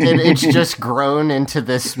 And it's just grown into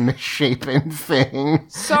this misshapen thing.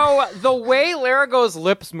 So the way Larago's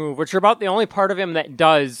lips move, which are about the only part of him that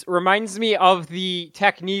does, reminds me of the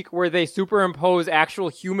technique where they superimpose actual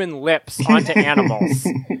human lips onto animals.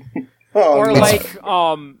 Or no. like,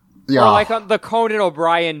 Yeah. or like on the Conan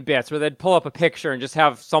O'Brien bits where they'd pull up a picture and just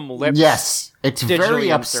have some lips. Yes, it's digitally very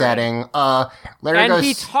inserted. upsetting.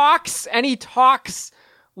 Larago's... And he talks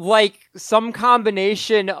like some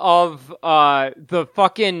combination of the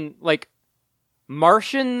fucking like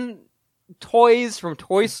Martian toys from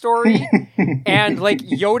Toy Story and like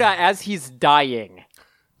Yoda as he's dying.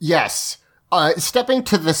 Yes. Stepping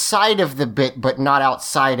to the side of the bit, but not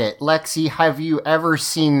outside it. Lexi, have you ever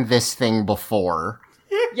seen this thing before?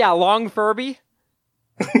 Yeah, Long Furby.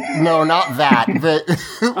 No, not that.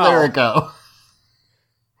 Larago.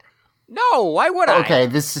 No, why would I? Okay,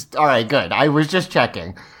 this is... Alright, good. I was just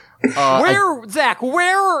checking. Zach,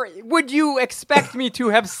 where would you expect me to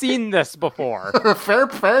have seen this before?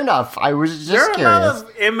 Fair enough. I was There just are a lot curious.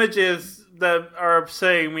 of images that are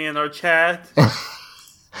upsetting me in our chat.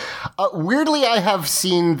 Weirdly, I have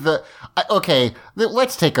seen the... okay,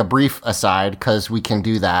 let's take a brief aside, because we can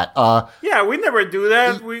do that. Yeah, we never do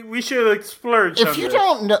that. We should splurge If on you this.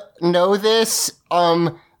 don't know this,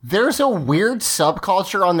 there's a weird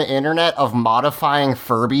subculture on the internet of modifying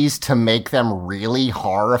Furbies to make them really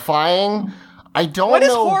horrifying. I don't What is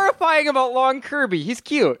know... horrifying about Long Kirby? He's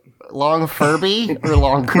cute. Long Furby or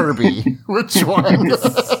Long Kirby? Which one?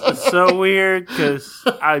 It's so weird because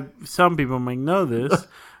some people might know this,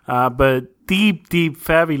 but deep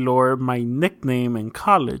Fabi lore, my nickname in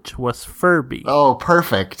college was Furby. Oh,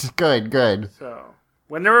 perfect. Good. So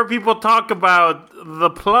whenever people talk about the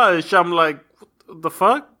plush, I'm like, what the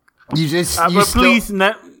fuck? You just... But please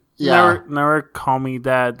Yeah. never call me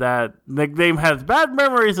that. That nickname has bad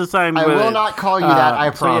memories assigned I with it. will not call you that, I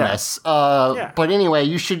so yeah. promise. Yeah. But anyway,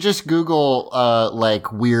 you should just Google,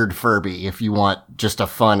 like, weird Furby if you want just a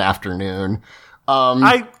fun afternoon.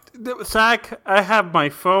 Zach, I have my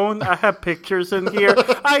phone. I have pictures in here.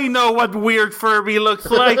 I know what weird Furby looks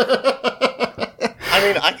like. I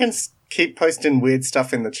mean, I can keep posting weird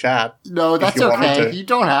stuff in the chat. No, that's you want me okay. to. You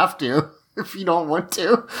don't have to if you don't want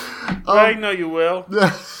to. I know you will.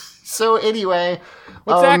 So anyway,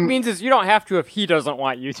 What Zach means is you don't have to if he doesn't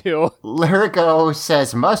want you to. Lyrico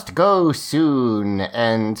says must go soon,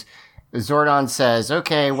 and Zordon says,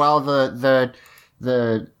 okay, well the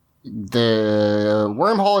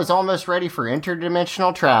wormhole is almost ready for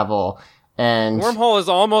interdimensional travel, and Wormhole is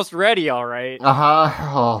almost ready, all right.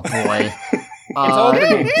 oh boy. It's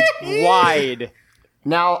opening wide.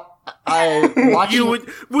 Now I watching.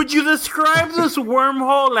 Would you describe this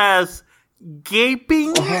wormhole as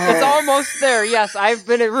gaping? It's almost there. Yes, I've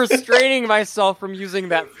been restraining myself from using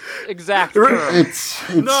that exact term. It's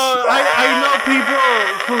No, I know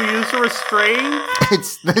people who use restraint,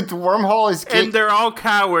 the wormhole is and they're all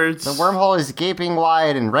cowards. the wormhole is gaping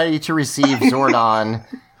wide and ready to receive Zordon,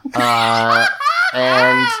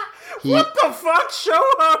 and he. What the fuck show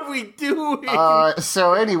are we doing?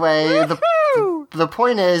 So anyway, the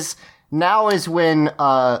point is now is when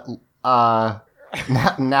now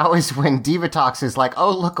is when Divatox is like, oh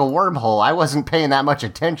look, a wormhole. I wasn't paying that much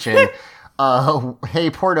attention. Hey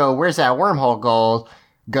Porto, where's that wormhole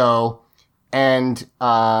go? And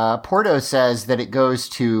Porto says that it goes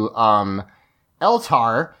to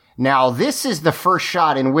Eltar. Now, this is the first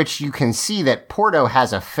shot in which you can see that Porto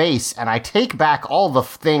has a face, and I take back all the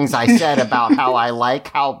things I said about how I like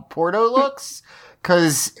how Porto looks,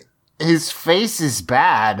 because his face is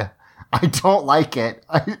bad. I don't like it.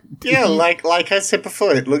 Yeah, like I said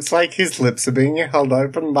before, it looks like his lips are being held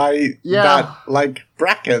open by that like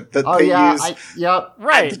bracket that they use yep,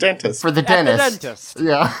 Right. at the dentist. for the At dentist. the dentist.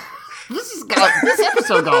 Yeah. This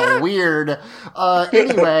episode got weird.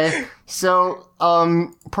 Anyway, so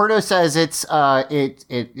Porto says it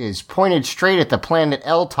is pointed straight at the planet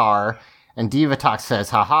Eltar, and Divatox says,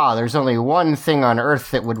 haha, there's only one thing on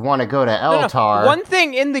Earth that would want to go to Eltar. One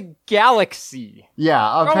thing in the galaxy. Yeah,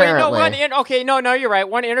 Oh apparently. wait, no, you're right.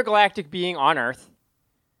 One intergalactic being on Earth.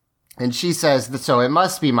 And she says, so it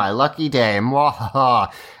must be my lucky day.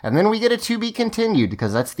 Mwahaha. And then we get a to be continued,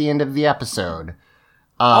 because that's the end of the episode.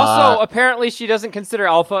 Also, apparently she doesn't consider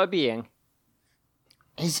Alpha a being.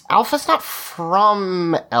 Alpha's not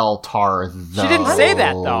from Eltar, though. She didn't say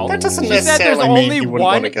that, though. That doesn't She said there's necessarily mean only you wouldn't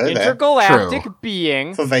one want to go there. intergalactic True.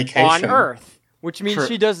 being For vacation. on Earth, which means True.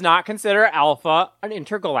 she does not consider Alpha an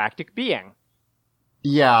intergalactic being.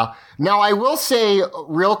 Yeah. Now, I will say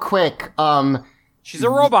real quick, She's a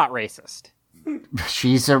robot racist.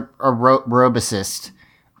 she's a robicist.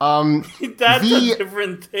 That's a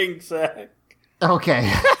different thing, Zach.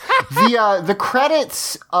 Okay. The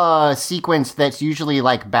credits sequence that's usually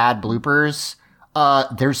like bad bloopers,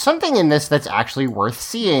 there's something in this that's actually worth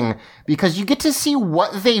seeing because you get to see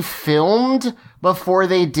what they filmed before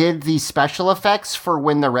they did the special effects for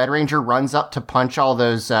when the Red Ranger runs up to punch all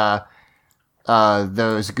those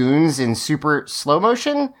goons in super slow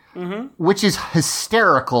motion, which is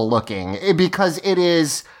hysterical looking because it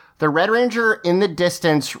is the Red Ranger in the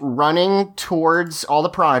distance running towards all the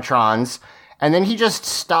Piranhatrons, and then he just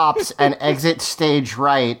stops and exits stage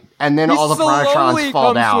right, and then all the Piranhatrons fall down. He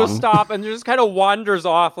slowly comes to a stop and just kind of wanders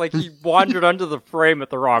off like he wandered under the frame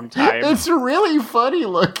at the wrong time. It's really funny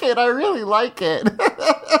looking. I really like it.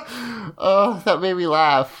 Oh, that made me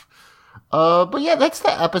laugh. But yeah, that's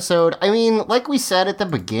the episode. I mean, like we said at the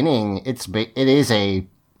beginning, it is a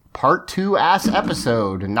part 2 ass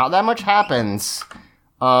episode. Not that much happens.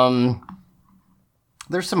 There's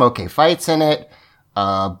some okay fights in it.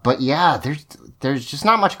 But yeah, there's just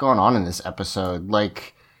not much going on in this episode.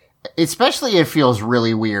 Like, especially it feels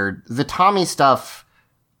really weird. The Tommy stuff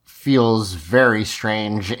feels very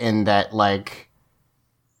strange in that, like,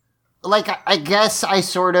 I guess I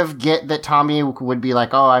sort of get that Tommy would be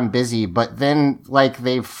like, oh, I'm busy, but then, like,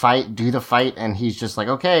 they do the fight, and he's just like,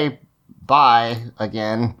 okay, bye,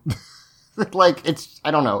 again. Like,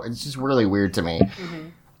 I don't know, it's just really weird to me.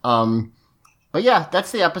 But yeah,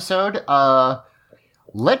 that's the episode.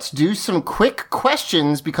 Let's do some quick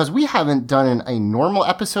questions, because we haven't done a normal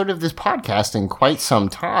episode of this podcast in quite some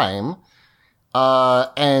time.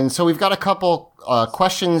 And so we've got a couple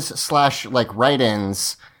questions / like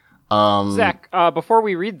write-ins. Zach, before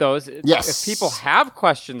we read those, yes. If people have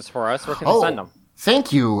questions for us, where can they send them?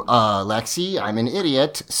 Thank you, Lexi. I'm an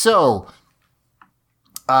idiot. So,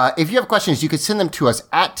 if you have questions, you could send them to us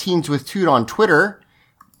at Teens with Tude on Twitter.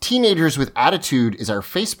 Teenagers with Attitude is our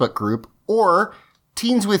Facebook group, or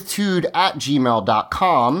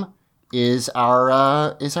teenswithtude@gmail.com is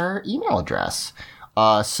our email address.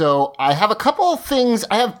 So I have a couple of things.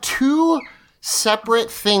 I have 2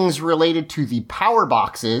 separate things related to the power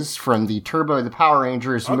boxes from the Turbo the Power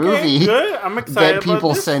Rangers movie. Good. I'm excited that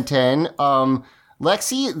people about this. sent in.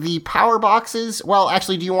 Lexi, the power boxes. Well,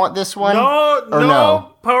 actually, do you want this one?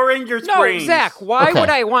 No. Power Rangers No, brains. Zach, why Okay.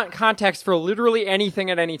 would I want context for literally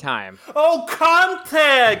anything at any time? Oh,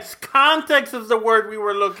 context. Context is the word we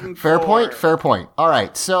were looking Fair for. point. All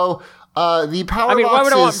right. So, the power I mean, boxes. why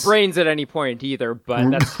would I want brains at any point either,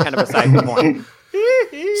 but that's kind of beside the point.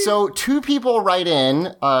 So 2 people write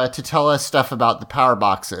in to tell us stuff about the power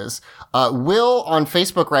boxes. Will on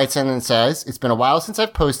Facebook writes in and says, it's been a while since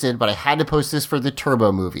I've posted, but I had to post this for the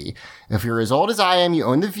Turbo movie. If you're as old as I am, you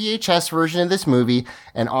own the VHS version of this movie,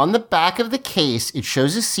 and on the back of the case, it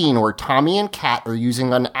shows a scene where Tommy and Kat are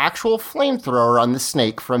using an actual flamethrower on the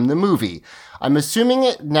snake from the movie. I'm assuming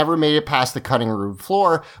it never made it past the cutting room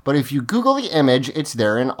floor, but if you Google the image, it's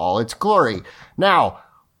there in all its glory. Now,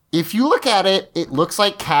 if you look at it, it looks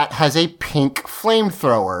like Kat has a pink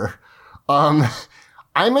flamethrower.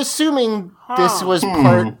 I'm assuming this was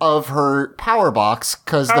part of her power box,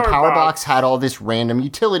 because the power box had all this random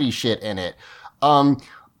utility shit in it.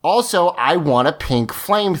 Also, I want a pink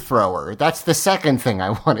flamethrower. That's the second thing I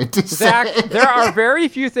wanted to Zach, say. there are very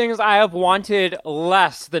few things I have wanted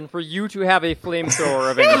less than for you to have a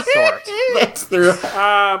flamethrower of any sort. That's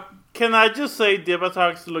the... Can I just say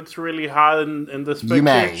Divatox looks really hot in this picture? You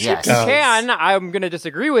may, yes. You can. I'm going to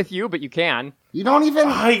disagree with you, but you can. You don't even...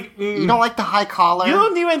 You don't like the high collar? You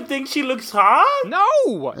don't even think she looks hot?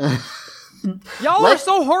 No! Y'all are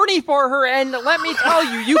so horny for her, and let me tell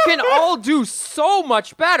you, you can all do so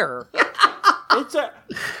much better. It's a...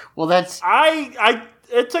 Well, that's...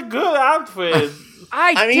 It's a good outfit.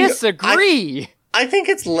 I mean, disagree. I think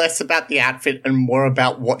it's less about the outfit and more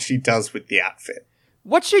about what she does with the outfit.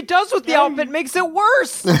 What she does with the outfit makes it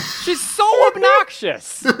worse. She's so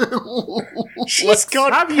obnoxious. She's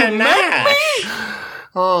got Have you met panache.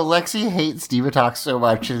 Oh, Lexi hates Divatox so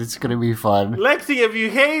much, and it's going to be fun. Lexi, if you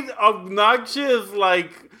hate obnoxious,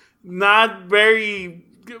 like, not very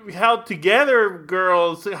held together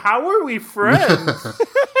girls, how are we friends?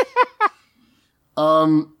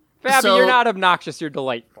 Fabby, So- you're not obnoxious, you're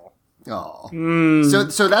delightful. Oh.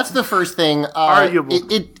 So that's the first thing. Arguable.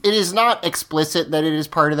 It is not explicit that it is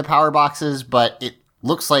part of the power boxes, but it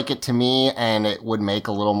looks like it to me, and it would make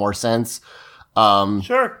a little more sense.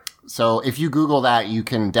 Sure. So if you Google that, you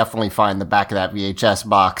can definitely find the back of that VHS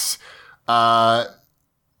box.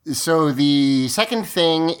 So the second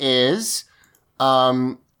thing is,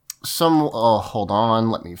 hold on,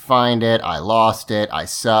 let me find it. I lost it. I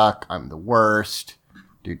suck. I'm the worst.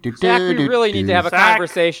 Zach, we really need to have a Zach.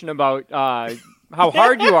 conversation about how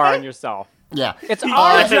hard you are on yourself. Yeah. It's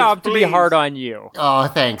our job to be please. hard on you. Oh,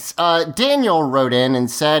 thanks. Daniel wrote in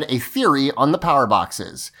and said a theory on the power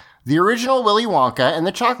boxes. The original Willy Wonka and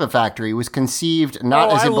the Chocolate Factory was conceived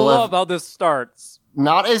not as I a love how this starts.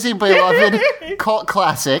 not as a beloved cult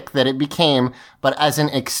classic that it became, but as an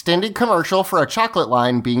extended commercial for a chocolate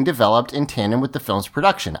line being developed in tandem with the film's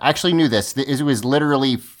production. I actually knew this. It was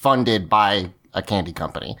literally funded by a candy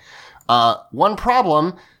company. One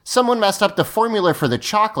problem, someone messed up the formula for the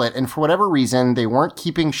chocolate, and for whatever reason, they weren't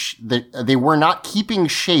keeping they were not keeping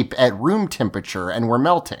shape at room temperature and were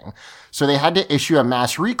melting. So they had to issue a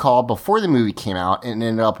mass recall before the movie came out and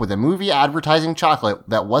ended up with a movie advertising chocolate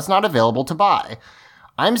that was not available to buy.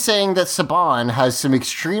 I'm saying that Saban has some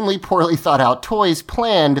extremely poorly thought out toys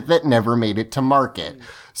planned that never made it to market.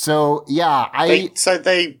 So yeah, So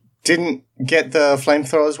they didn't get the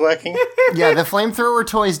flamethrowers working? yeah, the flamethrower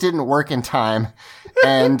toys didn't work in time.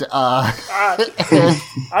 And, I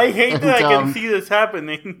hate that I can see this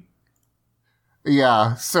happening.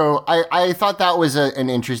 yeah, so I thought that was an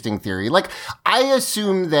interesting theory. Like, I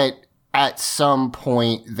assume that at some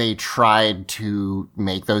point they tried to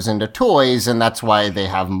make those into toys, and that's why they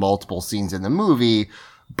have multiple scenes in the movie,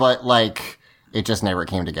 but, like, it just never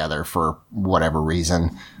came together for whatever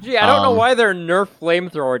reason. Gee, I don't know why their Nerf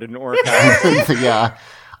flamethrower didn't work out. Yeah.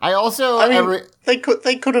 I also... they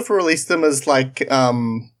could have released them as, like,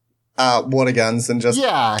 water guns and just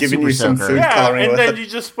given Super you some soaker. food Yeah, coloring and with then it. you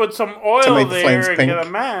just put some To oil make the flames there and pink. get a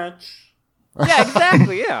match. Yeah,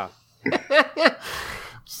 exactly, yeah.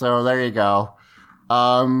 So there you go.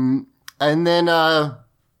 And then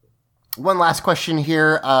one last question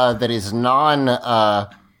here that is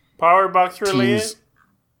Power box related?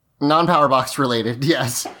 non-Power Box related,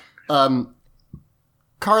 yes.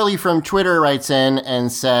 Carly from Twitter writes in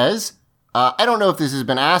and says, I don't know if this has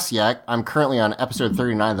been asked yet. I'm currently on episode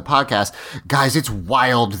 39 of the podcast. Guys, it's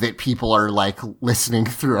wild that people are, like, listening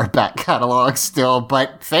through our back catalog still,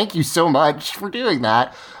 but thank you so much for doing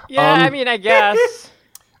that. Yeah, I mean, I guess.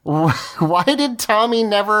 Why did Tommy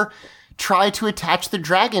never try to attach the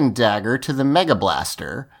Dragon Dagger to the Mega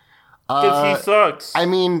Blaster? Because he sucks. I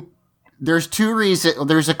mean, there's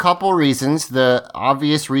a couple reasons. The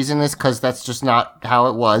obvious reason is because that's just not how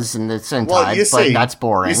it was in the Sentai, Well, you but see, that's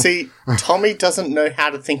boring. You see, Tommy doesn't know how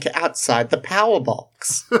to think outside the power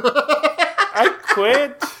box. I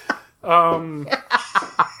quit.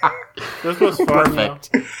 This was fun. Perfect.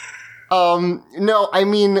 No, I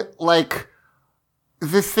mean, like,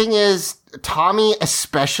 the thing is, Tommy,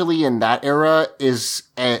 especially in that era, is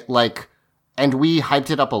like, and we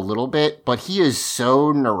hyped it up a little bit, but he is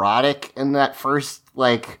so neurotic in that first,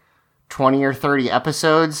 like, 20 or 30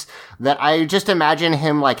 episodes that I just imagine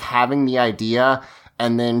him, like, having the idea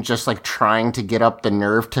and then just, like, trying to get up the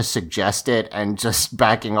nerve to suggest it and just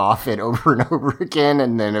backing off it over and over again,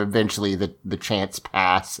 and then eventually the chance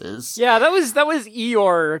passes. Yeah, that was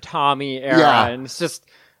Eeyore Tommy era, Yeah. and it's just,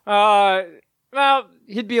 well,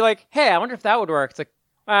 he'd be like, hey, I wonder if that would work. It's like,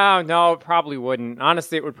 oh, no, it probably wouldn't.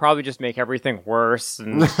 Honestly, it would probably just make everything worse,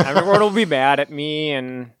 and everyone will be mad at me,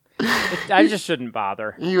 and I just shouldn't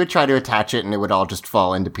bother. He would try to attach it and it would all just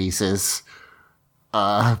fall into pieces.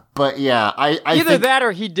 But yeah, I Either think, that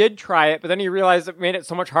or he did try it, but then he realized it made it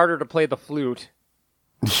so much harder to play the flute.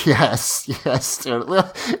 Yes.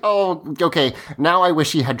 Oh, okay. Now I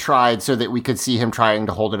wish he had tried so that we could see him trying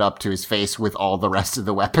to hold it up to his face with all the rest of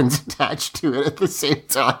the weapons attached to it at the same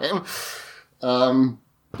time.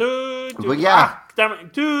 But yeah.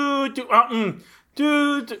 Damn it.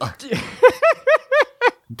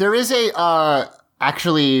 There is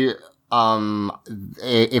actually,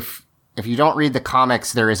 if you don't read the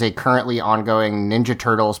comics, there is a currently ongoing Ninja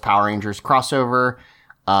Turtles Power Rangers crossover,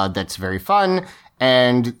 that's very fun.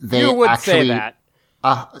 And they You would actually, say that.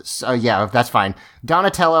 So yeah, that's fine.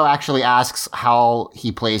 Donatello actually asks how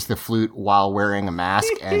he plays the flute while wearing a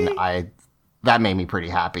mask, and that made me pretty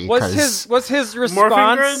happy. Was his response?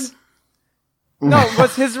 Morphin No,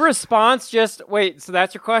 was his response just wait? So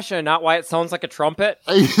that's your question, not why it sounds like a trumpet?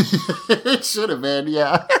 It should have been,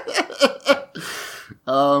 yeah.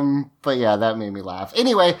 But yeah, that made me laugh.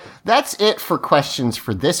 Anyway, that's it for questions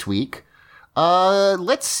for this week.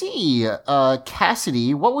 Let's see.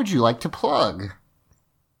 Cassidy, what would you like to plug?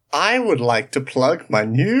 I would like to plug my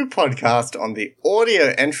new podcast on the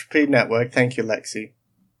Audio Entropy Network. Thank you, Lexi.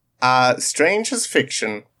 Strange as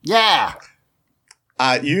Fiction. Yeah.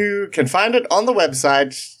 You can find it on the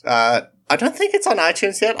website. I don't think it's on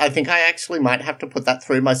iTunes yet. I think I actually might have to put that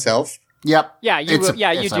through myself. Yep. Yeah, you It's will. a-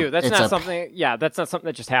 Yeah, you it's a- do. That's it's not a- something. Yeah, that's not something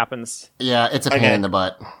that just happens. Yeah, it's a pain Okay. in the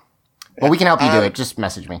butt. But we can help you do it. Just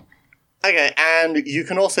message me. Okay, and you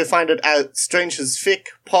can also find it at Strangers Fic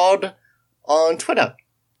Pod on Twitter.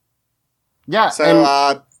 Yeah, So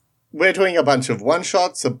and we're doing a bunch of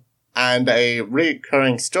one-shots and a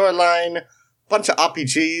recurring storyline, bunch of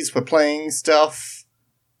RPGs, we're playing stuff.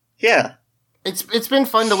 Yeah. it's been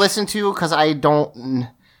fun to listen to because I don't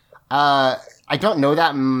know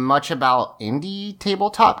that much about indie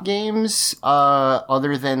tabletop games,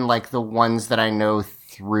 other than like the ones that I know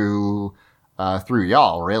through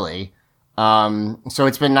y'all, really. So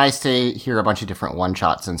it's been nice to hear a bunch of different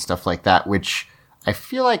one-shots and stuff like that, which I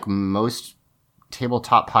feel like most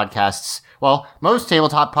tabletop podcasts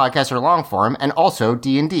are long form and also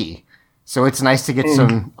D&D. So it's nice to get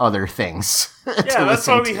some other things. Yeah, that's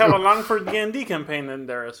why we have a Longford D&D campaign in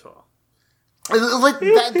there as well. Like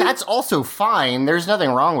that's also fine. There's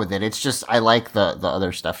nothing wrong with it. It's just I like the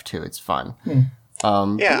other stuff too. It's fun.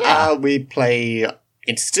 We play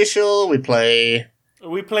Interstitial, we played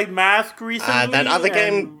Mask recently. that other and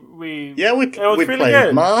game. We we was played really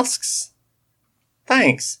good. Masks.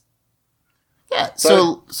 Thanks. Yeah.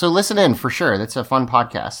 So listen in for sure. That's a fun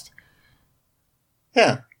podcast.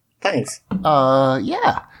 Yeah, thanks.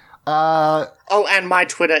 Yeah. Oh, and my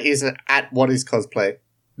Twitter is at whatiscosplay.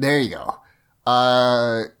 There you go.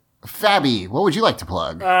 Fabby, what would you like to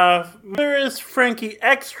plug? There is Frankie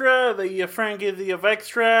Extra, the Frankie of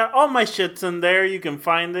Extra. All my shit's in there. You can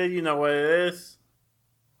find it. You know what it is.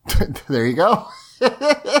 There you go.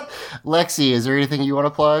 Lexi, is there anything you want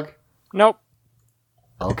to plug? Nope.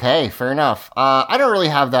 Okay, fair enough. I don't really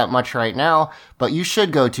have that much right now, but you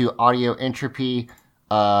should go to Audio Entropy,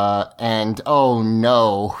 and oh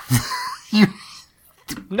no.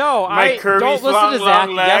 No, Mike Kirby's don't listen to Zach.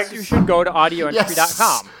 long Yes, legs. you should go to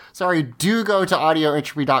audioentropy.com. Sorry, do go to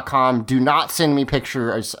audioentropy.com. Do not send me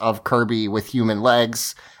pictures of Kirby with human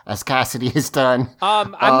legs, as Cassidy has done.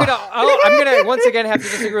 I'm gonna once again have to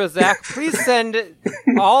disagree with Zach. Please send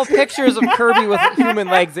all pictures of Kirby with human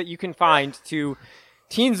legs that you can find to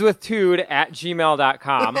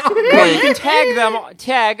teenswithtude@gmail.com. Or you can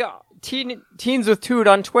tag Teens with Tude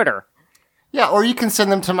on Twitter. Yeah, or you can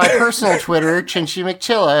send them to my personal Twitter, Chinchy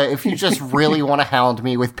McChilla, if you just really want to hound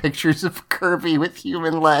me with pictures of Kirby with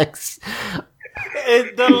human legs.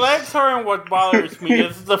 The legs aren't what bothers me.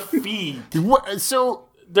 It's the feet. So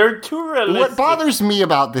They're too realistic. what bothers me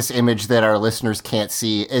about this image that our listeners can't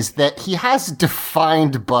see is that he has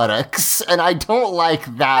defined buttocks, and I don't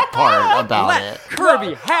like that part about Let it.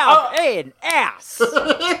 Kirby have an ass.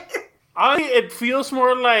 It feels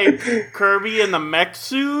more like Kirby in a mech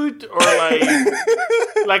suit or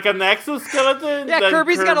like an exoskeleton. Yeah, than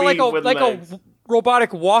Kirby's got Kirby a with legs.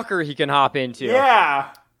 robotic walker he can hop into. Yeah,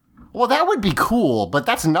 Well, that would be cool, but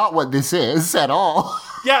that's not what this is at all.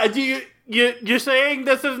 yeah. You're saying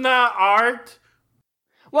this is not art?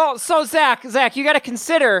 Well, so Zach, you got to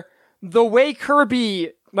consider the way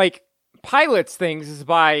Kirby pilots things is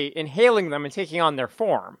by inhaling them and taking on their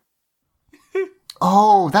form.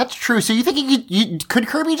 Oh, that's true. So you think could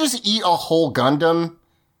Kirby just eat a whole Gundam?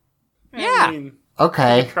 Yeah. I mean,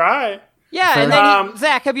 Okay. try. Yeah, and Fair. then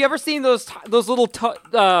Zach, have you ever seen those little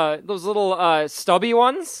stubby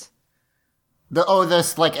ones?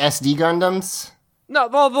 This like SD Gundams? No,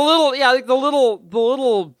 well, the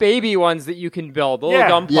little baby ones that you can build, the little Yeah.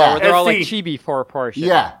 Gunpla, Yeah. where they're all like SD. chibi proportion.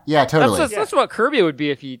 Yeah, totally. That's what Kirby would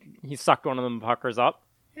be if he sucked one of them puckers up.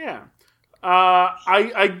 Yeah.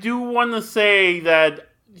 I do want to say that.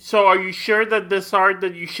 So, are you sure that this art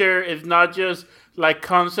that you share is not just like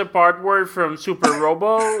concept artwork from Super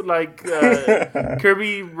Robo, like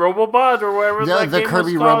Kirby Robobot or whatever The game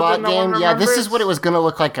Kirby was called robot that no one game? Yeah, this is remembers? what it was going to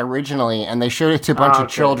look like originally, and they showed it to a bunch of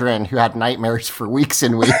Okay. children who had nightmares for weeks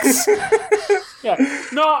and weeks. Yeah.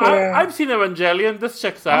 No, I've seen Evangelion. This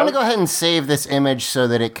checks I'm out. going to go ahead and save this image so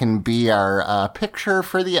that it can be our picture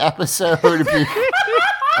for the episode.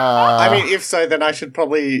 I mean, if so, then I should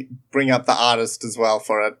probably bring up the artist as well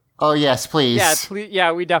for it. Oh, yes, please.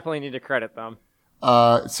 Yeah, we definitely need to credit them.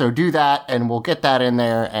 So do that, and we'll get that in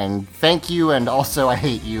there, and thank you, and also I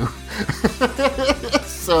hate you.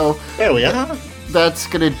 So There we are. that's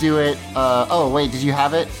going to do it. Oh, wait, did you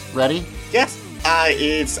have it ready? Yes,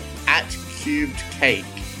 it's at Cubed Cake.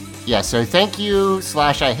 Yeah, so thank you /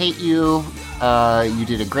 I hate you. You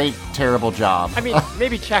did a great, terrible job. I mean,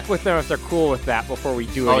 maybe check with them if they're cool with that before we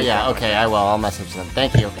do it. Oh, yeah, okay, I will. I'll message them.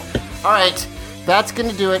 Thank you. All right, that's going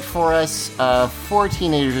to do it for us. 4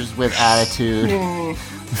 teenagers with attitude.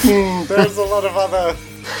 There's a lot of other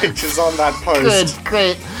pictures on that post. Good,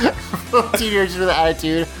 great. 4 teenagers with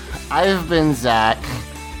attitude. I've been Zach.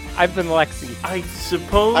 I've been Lexi. I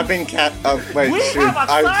suppose. I've been Cat. Wait, We shoot. have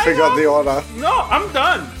a I forgot the order. No, I'm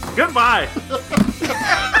done. Goodbye.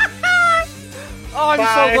 Oh, I'm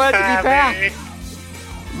so glad to be back.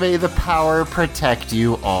 May the power protect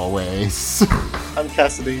you always. I'm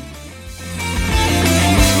Cassidy.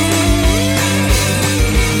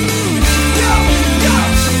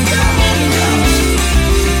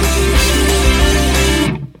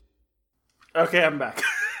 Okay, I'm back.